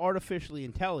not artificially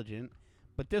intelligent,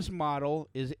 but this model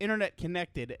is internet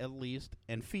connected at least,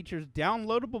 and features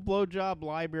downloadable blowjob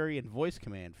library and voice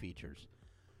command features.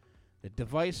 The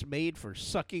device made for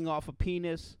sucking off a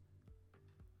penis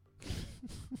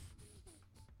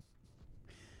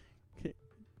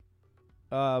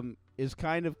is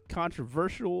kind of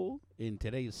controversial in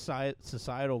today's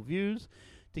societal views.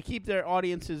 To keep their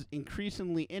audiences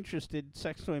increasingly interested,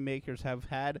 sex toy makers have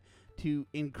had to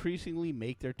increasingly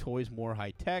make their toys more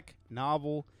high-tech,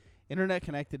 novel,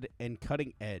 internet-connected, and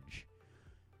cutting-edge.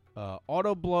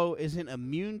 Auto Blow isn't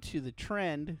immune to the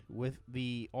trend with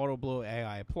the Auto Blow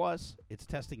AI Plus. It's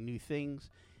testing new things,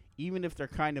 even if they're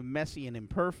kind of messy and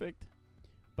imperfect.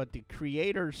 But the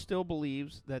creator still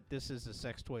believes that this is a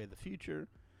sex toy of the future.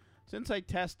 Since I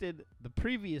tested the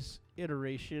previous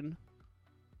iteration,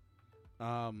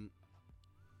 the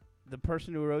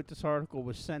person who wrote this article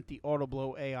was sent the Auto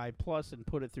Blow AI Plus and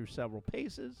put it through several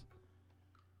paces.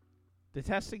 The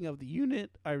testing of the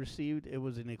unit I received, it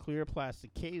was in a clear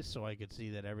plastic case so I could see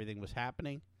that everything was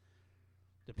happening.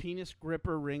 The penis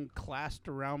gripper ring clasped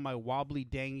around my wobbly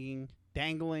dangling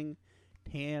dangling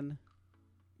tan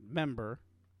member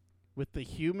with the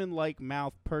human-like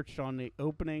mouth perched on the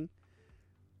opening.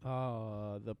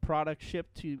 The product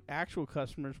shipped to actual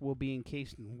customers will be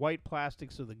encased in white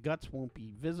plastic so the guts won't be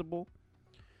visible.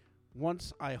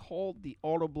 Once I hauled the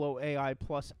AutoBlow AI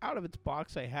Plus out of its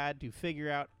box, I had to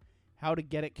figure out how to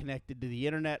get it connected to the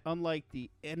internet. Unlike the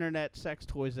internet sex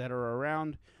toys that are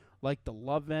around, like the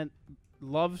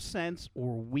Love Sense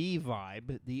or Wii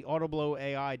Vibe, the AutoBlow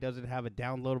AI doesn't have a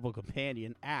downloadable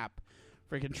companion app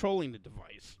for controlling the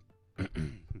device.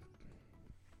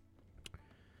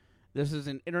 This is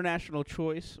an international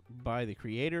choice by the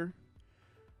creator.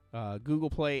 Google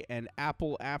Play and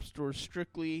Apple App Stores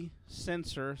strictly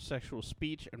censor sexual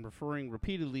speech, and referring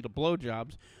repeatedly to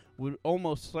blowjobs would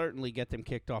almost certainly get them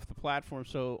kicked off the platform.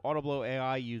 So AutoBlow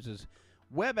AI uses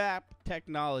web app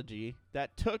technology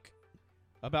that took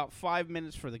about 5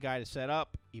 minutes for the guy to set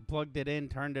up. He plugged it in,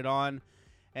 turned it on,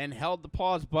 and held the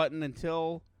pause button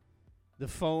until the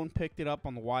phone picked it up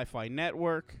on the Wi-Fi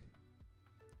network.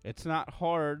 It's not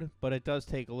hard, but it does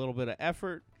take a little bit of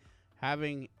effort.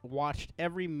 Having watched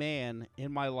every man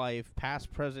in my life,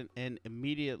 past, present, and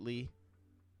immediately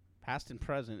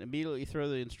throw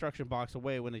the instruction box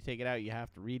away. When they take it out, you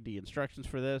have to read the instructions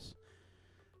for this.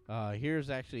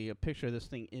 Here's actually a picture of this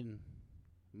thing in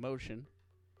motion.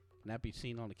 Can that be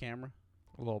seen on the camera?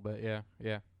 A little bit,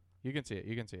 yeah. You can see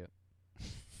it.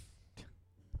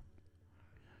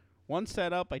 Once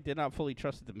set up, I did not fully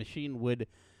trust that the machine would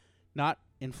not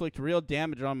inflict real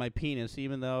damage on my penis,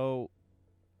 even though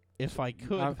if I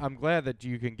could... I'm glad that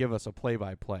you can give us a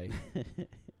play-by-play.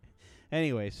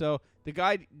 Anyway, so the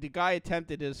guy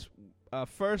attempted this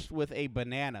first with a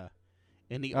banana.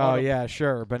 Yeah,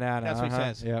 sure, banana. That's what he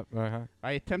says. Yep.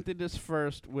 I attempted this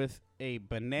first with a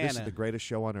banana. This is the greatest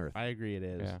show on earth. I agree it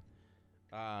is.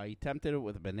 Yeah. He attempted it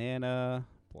with a banana.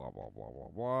 Blah, blah, blah, blah,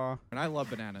 blah. And I love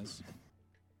bananas.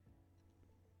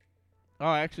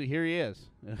 Oh, actually, here he is.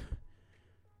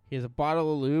 He has a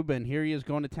bottle of lube, and here he is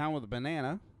going to town with a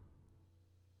banana.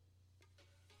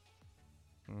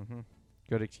 Mm-hmm.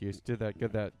 Good excuse. Get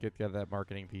that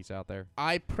marketing piece out there.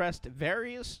 I pressed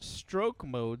various stroke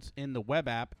modes in the web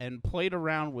app and played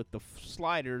around with the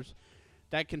sliders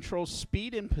that control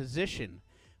speed and position,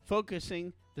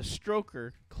 focusing the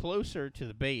stroker closer to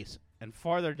the base and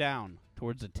farther down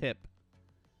towards the tip.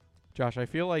 Josh, I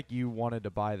feel like you wanted to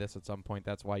buy this at some point.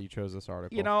 That's why you chose this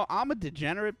article. You know, I'm a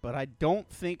degenerate, but I don't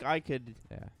think I could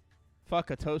fuck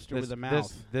a toaster with a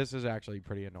mouth. This is actually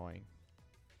pretty annoying.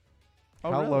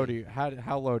 Oh, how really? low do you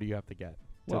how low do you have to get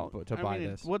to buy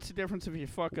this? What's the difference if you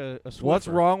fuck a Swiffer? What's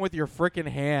wrong with your frickin'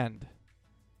 hand?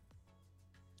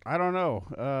 I don't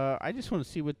know. I just want to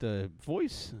see what the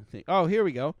voice thing. Oh, here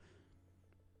we go.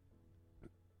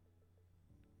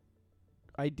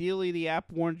 Ideally, the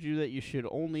app warns you that you should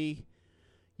only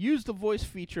use the voice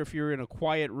feature if you're in a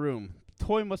quiet room. The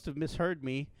toy must have misheard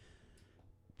me.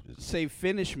 Say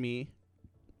finish me,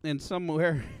 and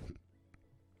somewhere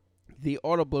the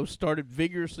AutoBlow started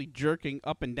vigorously jerking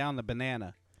up and down the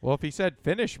banana. Well, if he said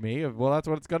finish me, well, that's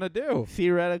what it's going to do.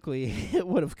 Theoretically, it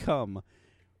would have come.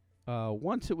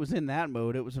 Once it was in that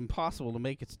mode, it was impossible to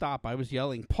make it stop. I was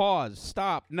yelling, pause,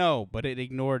 stop, no, but it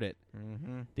ignored it.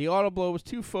 Mm-hmm. The AutoBlow was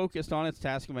too focused on its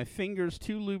task, and my fingers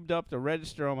too lubed up to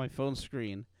register on my phone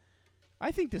screen.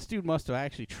 I think this dude must have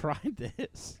actually tried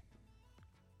this.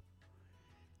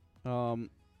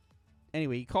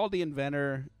 Anyway, he called the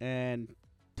inventor and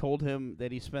told him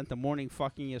that he spent the morning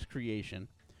fucking his creation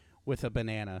with a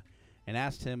banana and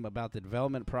asked him about the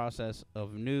development process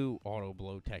of new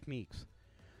AutoBlow techniques.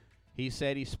 He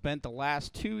said he spent the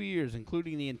last 2 years,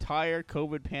 including the entire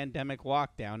COVID pandemic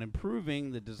lockdown,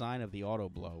 improving the design of the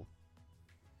AutoBlow.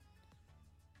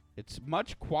 It's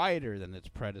much quieter than its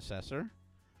predecessor.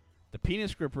 The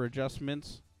penis gripper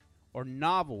adjustments are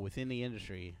novel within the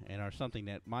industry and are something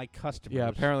that my customers... Yeah,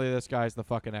 apparently this guy's the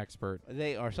fucking expert.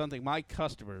 They are something my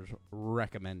customers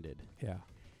recommended. Yeah.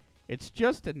 It's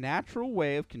just a natural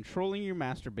way of controlling your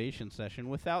masturbation session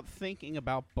without thinking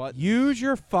about buttons. Use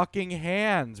your fucking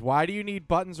hands. Why do you need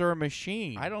buttons or a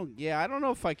machine? I don't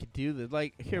know if I could do that.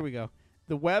 Like, here we go.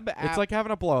 The web app... It's like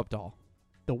having a blow-up doll.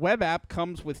 The web app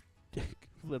comes with...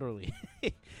 literally.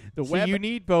 You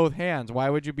need both hands. Why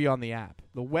would you be on the app?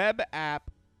 The web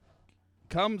app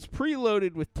comes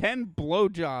preloaded with 10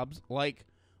 blowjobs like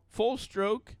full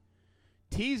stroke,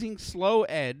 teasing slow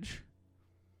edge...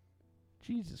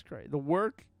 Jesus Christ. The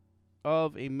work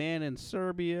of a man in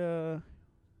Serbia.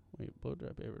 Wait,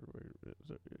 blowjob.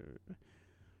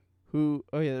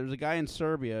 There's a guy in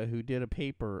Serbia who did a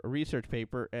research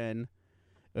paper, and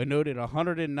noted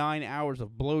 109 hours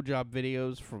of blowjob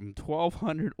videos from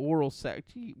 1,200 oral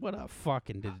sex. Gee, what a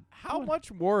fucking... How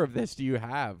much more of this do you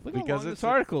have? Look how long this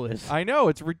article is. I know,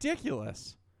 it's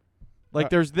ridiculous. Like,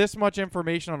 there's this much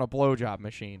information on a blowjob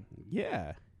machine.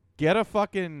 Yeah. Get a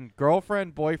fucking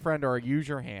girlfriend, boyfriend, or use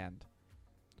your hand.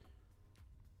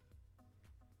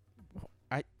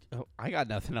 I got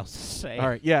nothing else to say. All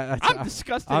right, yeah. I'm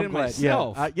disgusted I'm in glad.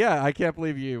 myself. Yeah, I can't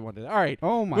believe you wanted. All right.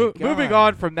 Oh, my God. Moving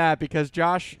on from that, because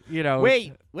Josh, you know.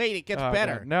 Wait, it gets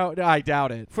better. No, I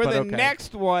doubt it. For the okay.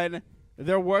 next one,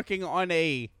 they're working on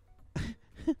an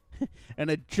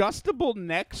adjustable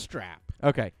neck strap.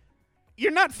 Okay.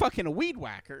 You're not fucking a weed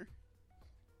whacker.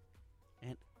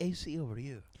 And AC over to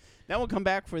you. Then we'll come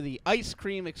back for the ice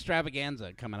cream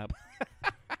extravaganza coming up.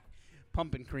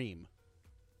 Pumping cream.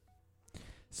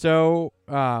 So,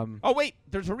 oh wait,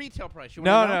 there's a retail price. You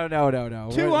no.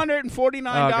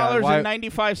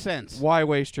 $249.95. Why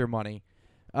waste your money?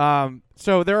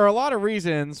 So there are a lot of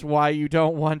reasons why you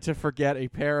don't want to forget a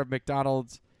pair of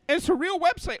McDonald's it's a real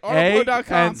website, egg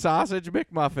autoblow.com. and sausage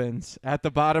McMuffins at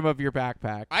the bottom of your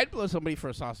backpack. I'd blow somebody for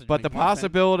a sausage But McMuffin. the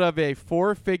possibility of a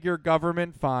 4-figure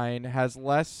government fine has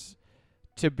less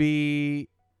to be...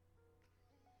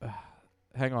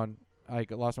 hang on. I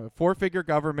lost my... 4-figure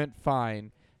government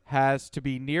fine has to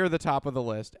be near the top of the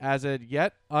list, as a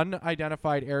yet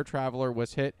unidentified air traveler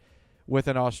was hit with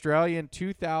an Australian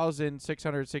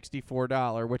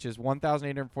 $2,664, which is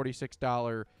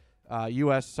 $1,846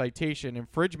 U.S. citation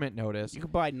infringement notice. You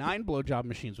could buy 9 blowjob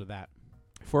machines with that.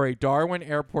 For a Darwin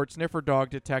airport sniffer dog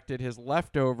detected his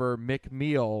leftover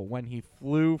McMeal when he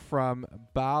flew from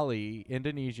Bali,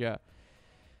 Indonesia,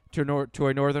 to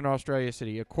a northern Australia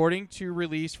city. According to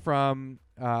release from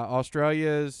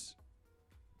Australia's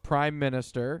Prime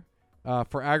Minister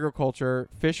for Agriculture,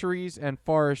 Fisheries and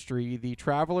Forestry, the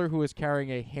traveler who was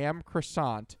carrying a ham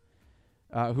croissant,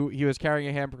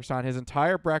 his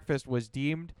entire breakfast was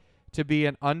deemed to be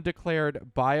an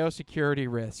undeclared biosecurity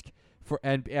risk.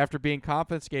 And after being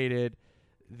confiscated,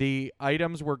 the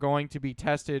items were going to be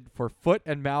tested for foot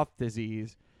and mouth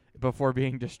disease before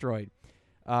being destroyed.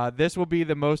 This will be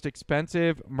the most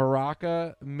expensive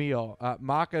Macca's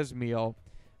meal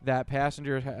that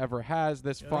passenger ever has.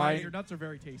 This fine, your nuts are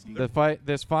very tasty.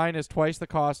 This fine is twice the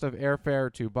cost of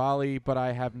airfare to Bali, but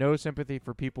I have no sympathy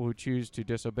for people who choose to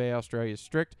disobey Australia's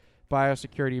strict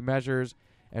biosecurity measures,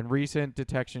 and recent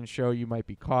detections show you might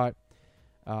be caught.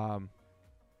 So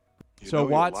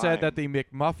Watt said that the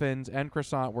McMuffins and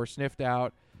croissant were sniffed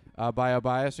out by a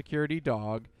biosecurity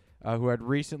dog who had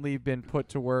recently been put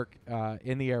to work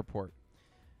in the airport.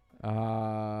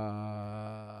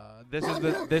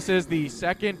 This is the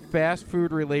second fast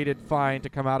food related fine to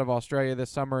come out of Australia this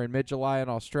summer. In mid-July, an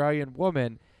Australian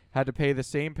woman had to pay the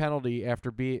same penalty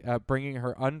after bringing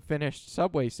her unfinished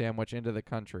Subway sandwich into the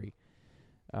country.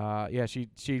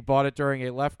 She bought it during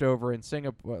a layover in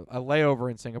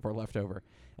Singapore leftover,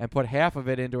 and put half of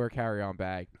it into her carry-on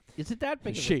bag. Is it that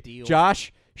big of a deal?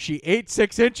 Josh, she ate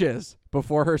 6 inches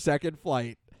before her second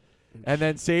flight, and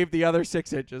then saved the other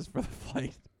 6 inches for the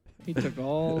flight. He took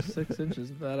all 6 inches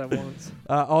of that at once.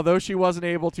 Although she wasn't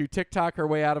able to TikTok her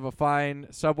way out of a fine,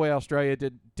 Subway Australia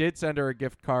did send her a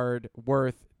gift card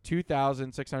worth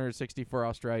 $2,664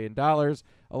 Australian dollars,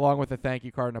 along with a thank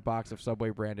you card and a box of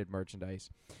Subway branded merchandise.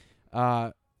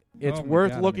 It's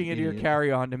worth looking into your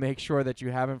carry-on to make sure that you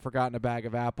haven't forgotten a bag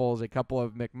of apples, a couple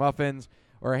of McMuffins,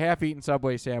 or a half-eaten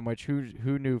Subway sandwich.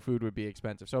 Who knew food would be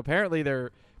expensive? So apparently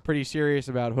they're pretty serious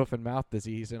about hoof and mouth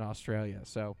disease in Australia.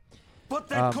 So put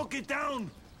that cookie down.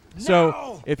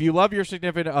 So if you love your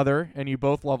significant other and you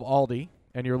both love Aldi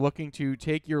and you're looking to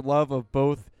take your love of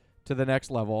both to the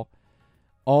next level,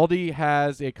 Aldi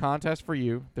has a contest for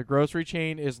you. The grocery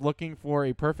chain is looking for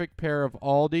a perfect pair of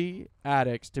Aldi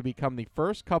addicts to become the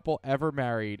first couple ever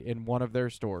married in one of their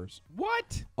stores.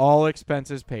 What? All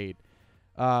expenses paid.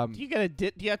 Do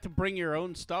you have to bring your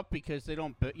own stuff because they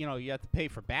don't? You have to pay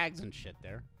for bags and shit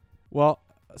there. Well,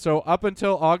 so up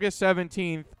until August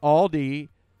 17th, Aldi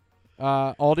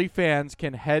fans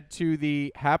can head to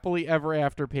the Happily Ever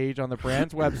After page on the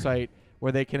brand's website,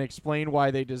 where they can explain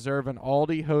why they deserve an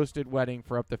Aldi-hosted wedding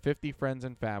for up to 50 friends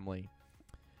and family.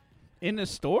 In the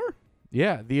store?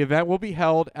 Yeah. The event will be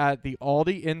held at the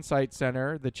Aldi Insight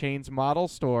Center, the chain's model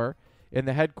store, in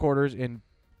the headquarters in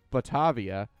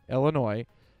Batavia, Illinois,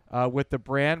 with the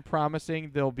brand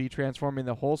promising they'll be transforming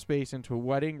the whole space into a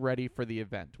wedding ready for the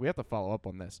event. We have to follow up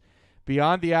on this.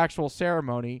 Beyond the actual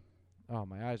ceremony... Oh,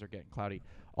 my eyes are getting cloudy.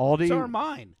 Aldi... So are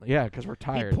mine. Yeah, because we're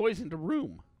tired. He poisoned a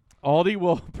room. Aldi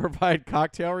will provide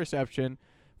cocktail reception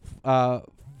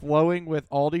flowing with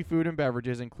Aldi food and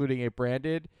beverages, including a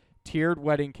branded tiered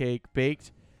wedding cake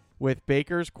baked with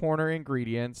Baker's Corner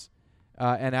ingredients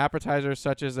and appetizers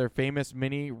such as their famous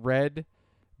mini red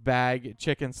bag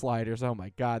chicken sliders. Oh,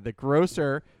 my God. The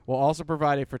grocer will also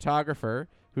provide a photographer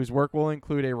whose work will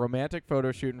include a romantic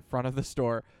photo shoot in front of the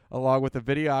store, along with a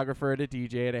videographer and a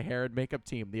DJ and a hair and makeup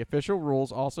team. The official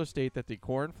rules also state that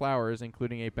decor and flowers,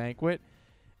 including a banquet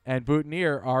and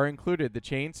boutonniere, are included. The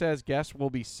chain says guests will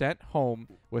be sent home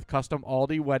with custom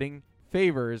Aldi wedding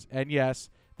favors, and yes,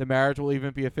 the marriage will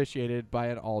even be officiated by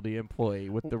an Aldi employee,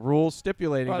 with the rules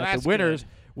stipulating that the winners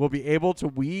will be able to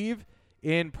weave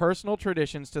in personal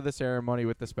traditions to the ceremony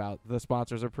with the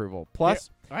sponsor's approval. Plus,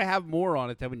 I have more on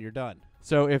it then when you're done.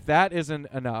 So if that isn't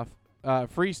enough,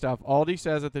 free stuff, Aldi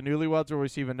says that the newlyweds will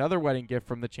receive another wedding gift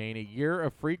from the chain, a year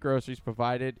of free groceries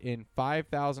provided in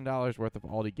 $5,000 worth of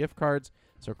Aldi gift cards.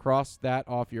 So cross that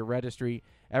off your registry.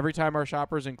 Every time our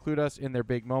shoppers include us in their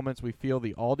big moments, we feel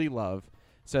the Aldi love,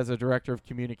 says the director of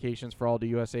communications for Aldi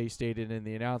USA, stated in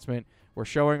the announcement. We're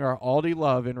showing our Aldi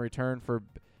love in return for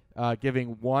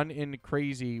giving one in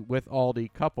crazy with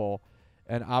Aldi couple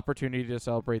an opportunity to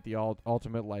celebrate the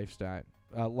ultimate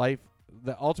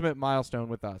the ultimate milestone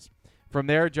with us. From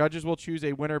there, judges will choose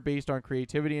a winner based on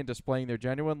creativity and displaying their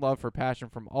genuine love for passion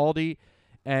from Aldi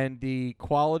and the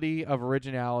quality of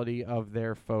originality of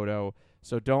their photo.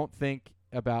 So don't think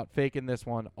about faking this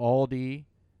one. Aldi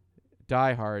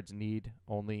diehards need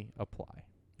only apply.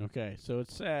 Okay, so it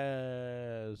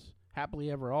says, happily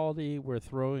ever Aldi, we're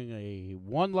throwing a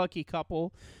one lucky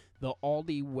couple the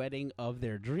Aldi wedding of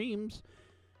their dreams.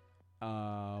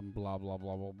 Blah, blah, blah,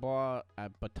 blah, blah.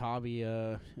 At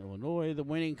Batavia, Illinois, the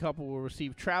winning couple will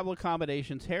receive travel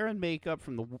accommodations, hair and makeup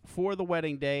for the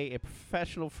wedding day, a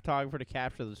professional photographer to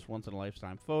capture this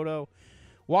once-in-a-lifetime photo,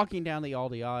 walking down the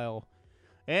Aldi aisle,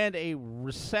 and a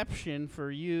reception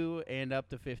for you and up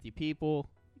to 50 people.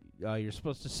 You're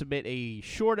supposed to submit a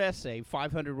short essay,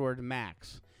 500 word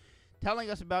max, telling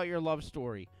us about your love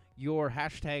story, your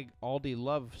hashtag Aldi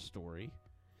love story,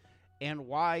 and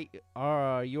why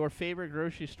your favorite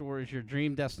grocery store is your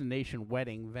dream destination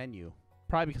wedding venue.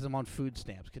 Probably because I'm on food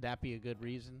stamps. Could that be a good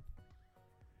reason?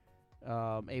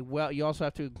 You also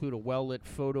have to include a well-lit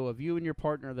photo of you and your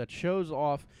partner that shows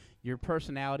off your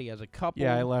personality as a couple.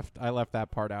 Yeah, I left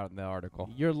that part out in the article.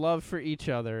 Your love for each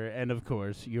other, and of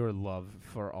course, your love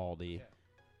for Aldi. Yeah.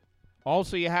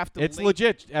 Also, you have to. It's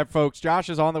legit, folks. Josh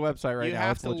is on the website right now. You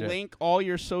have to link all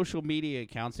your social media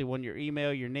accounts. They want your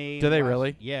email, your name. Do they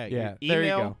really? Yeah. Yeah. Email, there you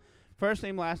go. First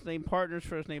name, last name, partner's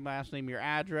first name, last name, your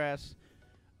address,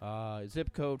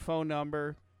 zip code, phone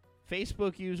number,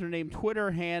 Facebook username,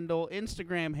 Twitter handle,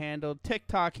 Instagram handle,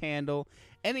 TikTok handle,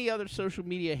 any other social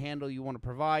media handle you want to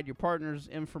provide. Your partner's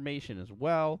information as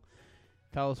well.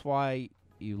 Tell us why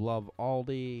you love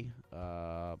Aldi.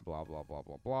 Blah, blah, blah,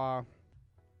 blah, blah.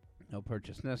 No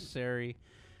purchase necessary.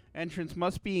 Entrance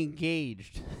must be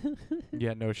engaged.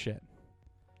 Yeah, no shit.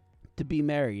 To be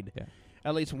married. Yeah.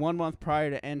 At least 1 month prior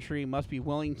to entry, must be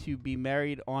willing to be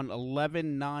married on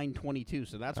 11/9/22.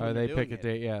 So that's when they they're pick doing a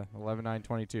date, yeah,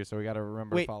 11/9/22. So we got to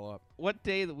remember to follow up. What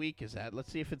day of the week is that? Let's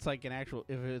see if it's like if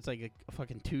it's like a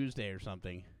fucking Tuesday or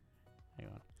something. Hang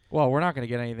on. Well, we're not going to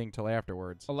get anything till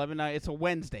afterwards. 11/9. It's a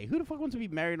Wednesday. Who the fuck wants to be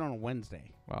married on a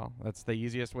Wednesday? Well, that's the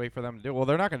easiest way for them to do it. Well,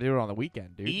 they're not going to do it on the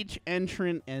weekend, dude. Each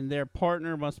entrant and their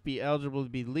partner must be eligible to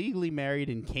be legally married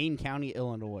in Kane County,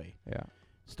 Illinois. Yeah.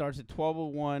 Starts at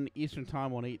 12:01 Eastern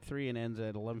Time on 8/3 and ends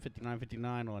at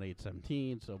 11:59 on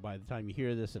 8/17. So by the time you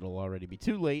hear this, it'll already be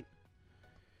too late.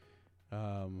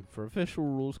 For official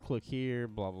rules, click here.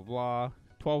 Blah blah blah.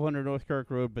 1200 North Kirk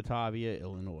Road, Batavia,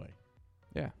 Illinois.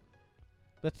 Yeah.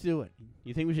 Let's do it.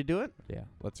 You think we should do it? Yeah,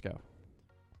 let's go.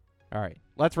 All right,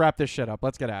 let's wrap this shit up.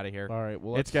 Let's get out of here. All right.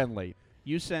 Well, it's getting late.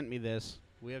 You sent me this.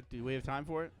 Do we have time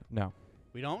for it? No.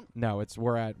 We don't? No,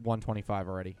 we're at 1:25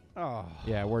 already. Oh.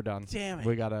 Yeah, we're done. Damn it.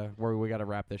 We gotta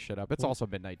wrap this shit up. It's also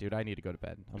midnight, dude. I need to go to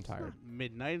bed. I'm tired.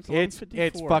 Midnight. It's 11:54.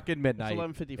 It's fucking midnight.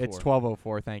 It's 11:54. It's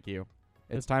 12:04. Thank you.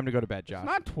 It's time to go to bed, Josh. It's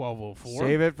not 12:04.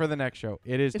 Save it for the next show.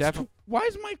 It is definitely. Why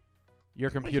is your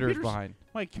computer's behind?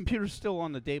 My computer's still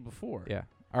on the day before. Yeah.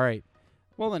 All right.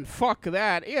 Well, then fuck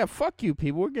that. Yeah, fuck you,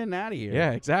 people. We're getting out of here.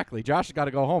 Yeah, exactly. Josh has got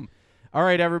to go home. All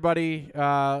right, everybody.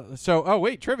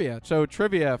 Trivia. So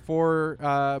trivia for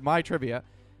my trivia.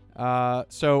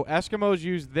 So Eskimos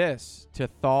use this to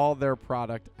thaw their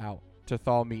product out, to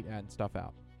thaw meat and stuff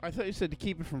out. I thought you said to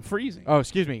keep it from freezing. Oh,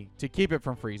 excuse me. To keep it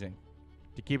from freezing.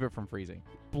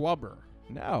 Blubber.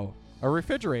 No. A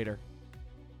refrigerator.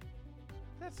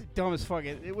 That's the dumbest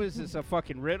fucking. Was this a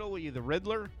fucking riddle? Were you the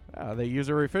Riddler? They use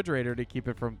a refrigerator to keep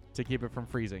it from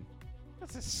freezing.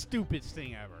 That's the stupidest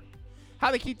thing ever.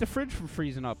 How they keep the fridge from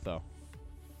freezing up though?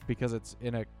 Because it's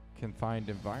in a confined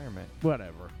environment.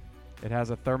 Whatever. It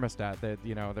has a thermostat that,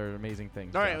 they're amazing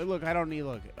things. All right, look,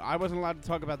 I wasn't allowed to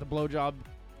talk about the blowjob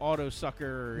auto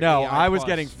sucker. No, AI I was Plus.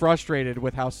 getting frustrated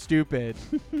with how stupid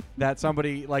that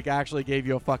somebody actually gave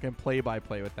you a fucking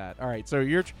play-by-play with that. All right, so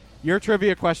your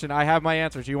trivia question, I have my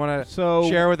answers. You want to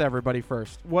share with everybody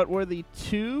first? What were the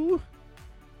two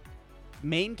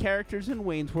main characters in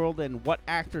Wayne's World, and what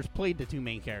actors played the two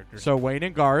main characters? So Wayne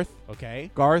and Garth.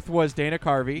 Okay. Garth was Dana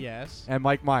Carvey. Yes. And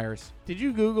Mike Myers. Did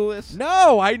you Google this?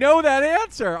 No, I know that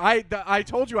answer. I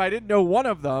told you I didn't know one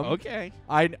of them. Okay.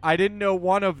 I didn't know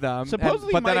one of them.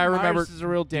 Supposedly, but Mike then I remember Myers is a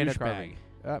real Dana douchebag.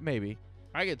 Carvey. Maybe.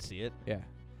 I could see it. Yeah.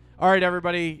 All right,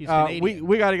 everybody. He's Canadian.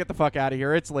 We got to get the fuck out of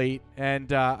here. It's late,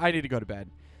 and I need to go to bed.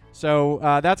 So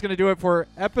that's going to do it for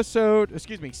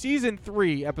Season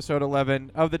 3, Episode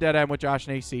 11 of The Dead End with Josh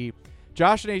and AC.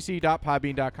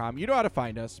 JoshandAC.podbean.com. You know how to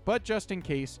find us, but just in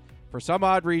case, for some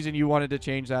odd reason, you wanted to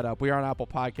change that up, we are on Apple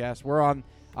Podcasts. We're on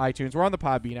iTunes. We're on the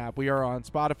Podbean app. We are on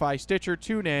Spotify, Stitcher,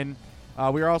 TuneIn.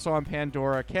 We are also on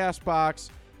Pandora, CastBox,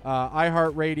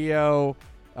 iHeartRadio,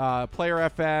 Player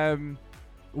FM.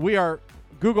 We are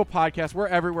Google Podcasts. We're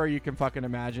everywhere you can fucking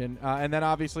imagine. And then,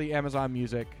 obviously, Amazon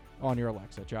Music on your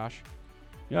Alexa. Josh?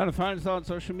 You want to find us on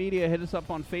social media, hit us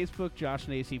up on Facebook, Josh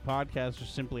and AC Podcast, or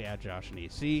simply at Josh and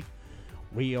AC.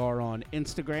 We are on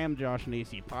Instagram, Josh and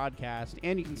AC Podcast,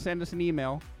 and you can send us an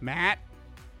email, Matt,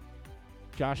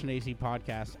 Josh and AC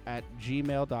Podcast at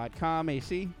gmail.com,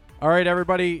 AC. All right,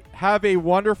 everybody, have a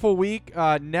wonderful week.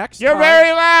 Next You're time,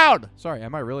 very loud! Sorry,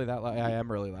 am I really that loud? I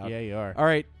am really loud. Yeah, you are. All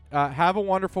right, have a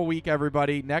wonderful week,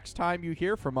 everybody. Next time you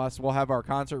hear from us, we'll have our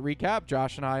concert recap,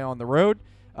 Josh and I on the road.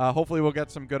 Hopefully we'll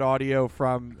get some good audio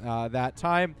from that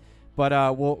time.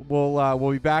 But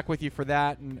we'll be back with you for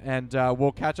that, and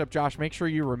we'll catch up. Josh, make sure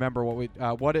you remember you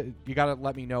got to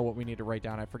let me know what we need to write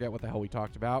down. I forget what the hell we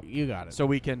talked about. You got it. So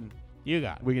we can do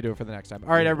it for the next time.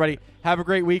 All right, everybody, have a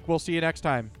great week. We'll see you next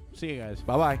time. See you guys.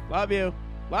 Bye bye. Love you.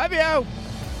 Love you.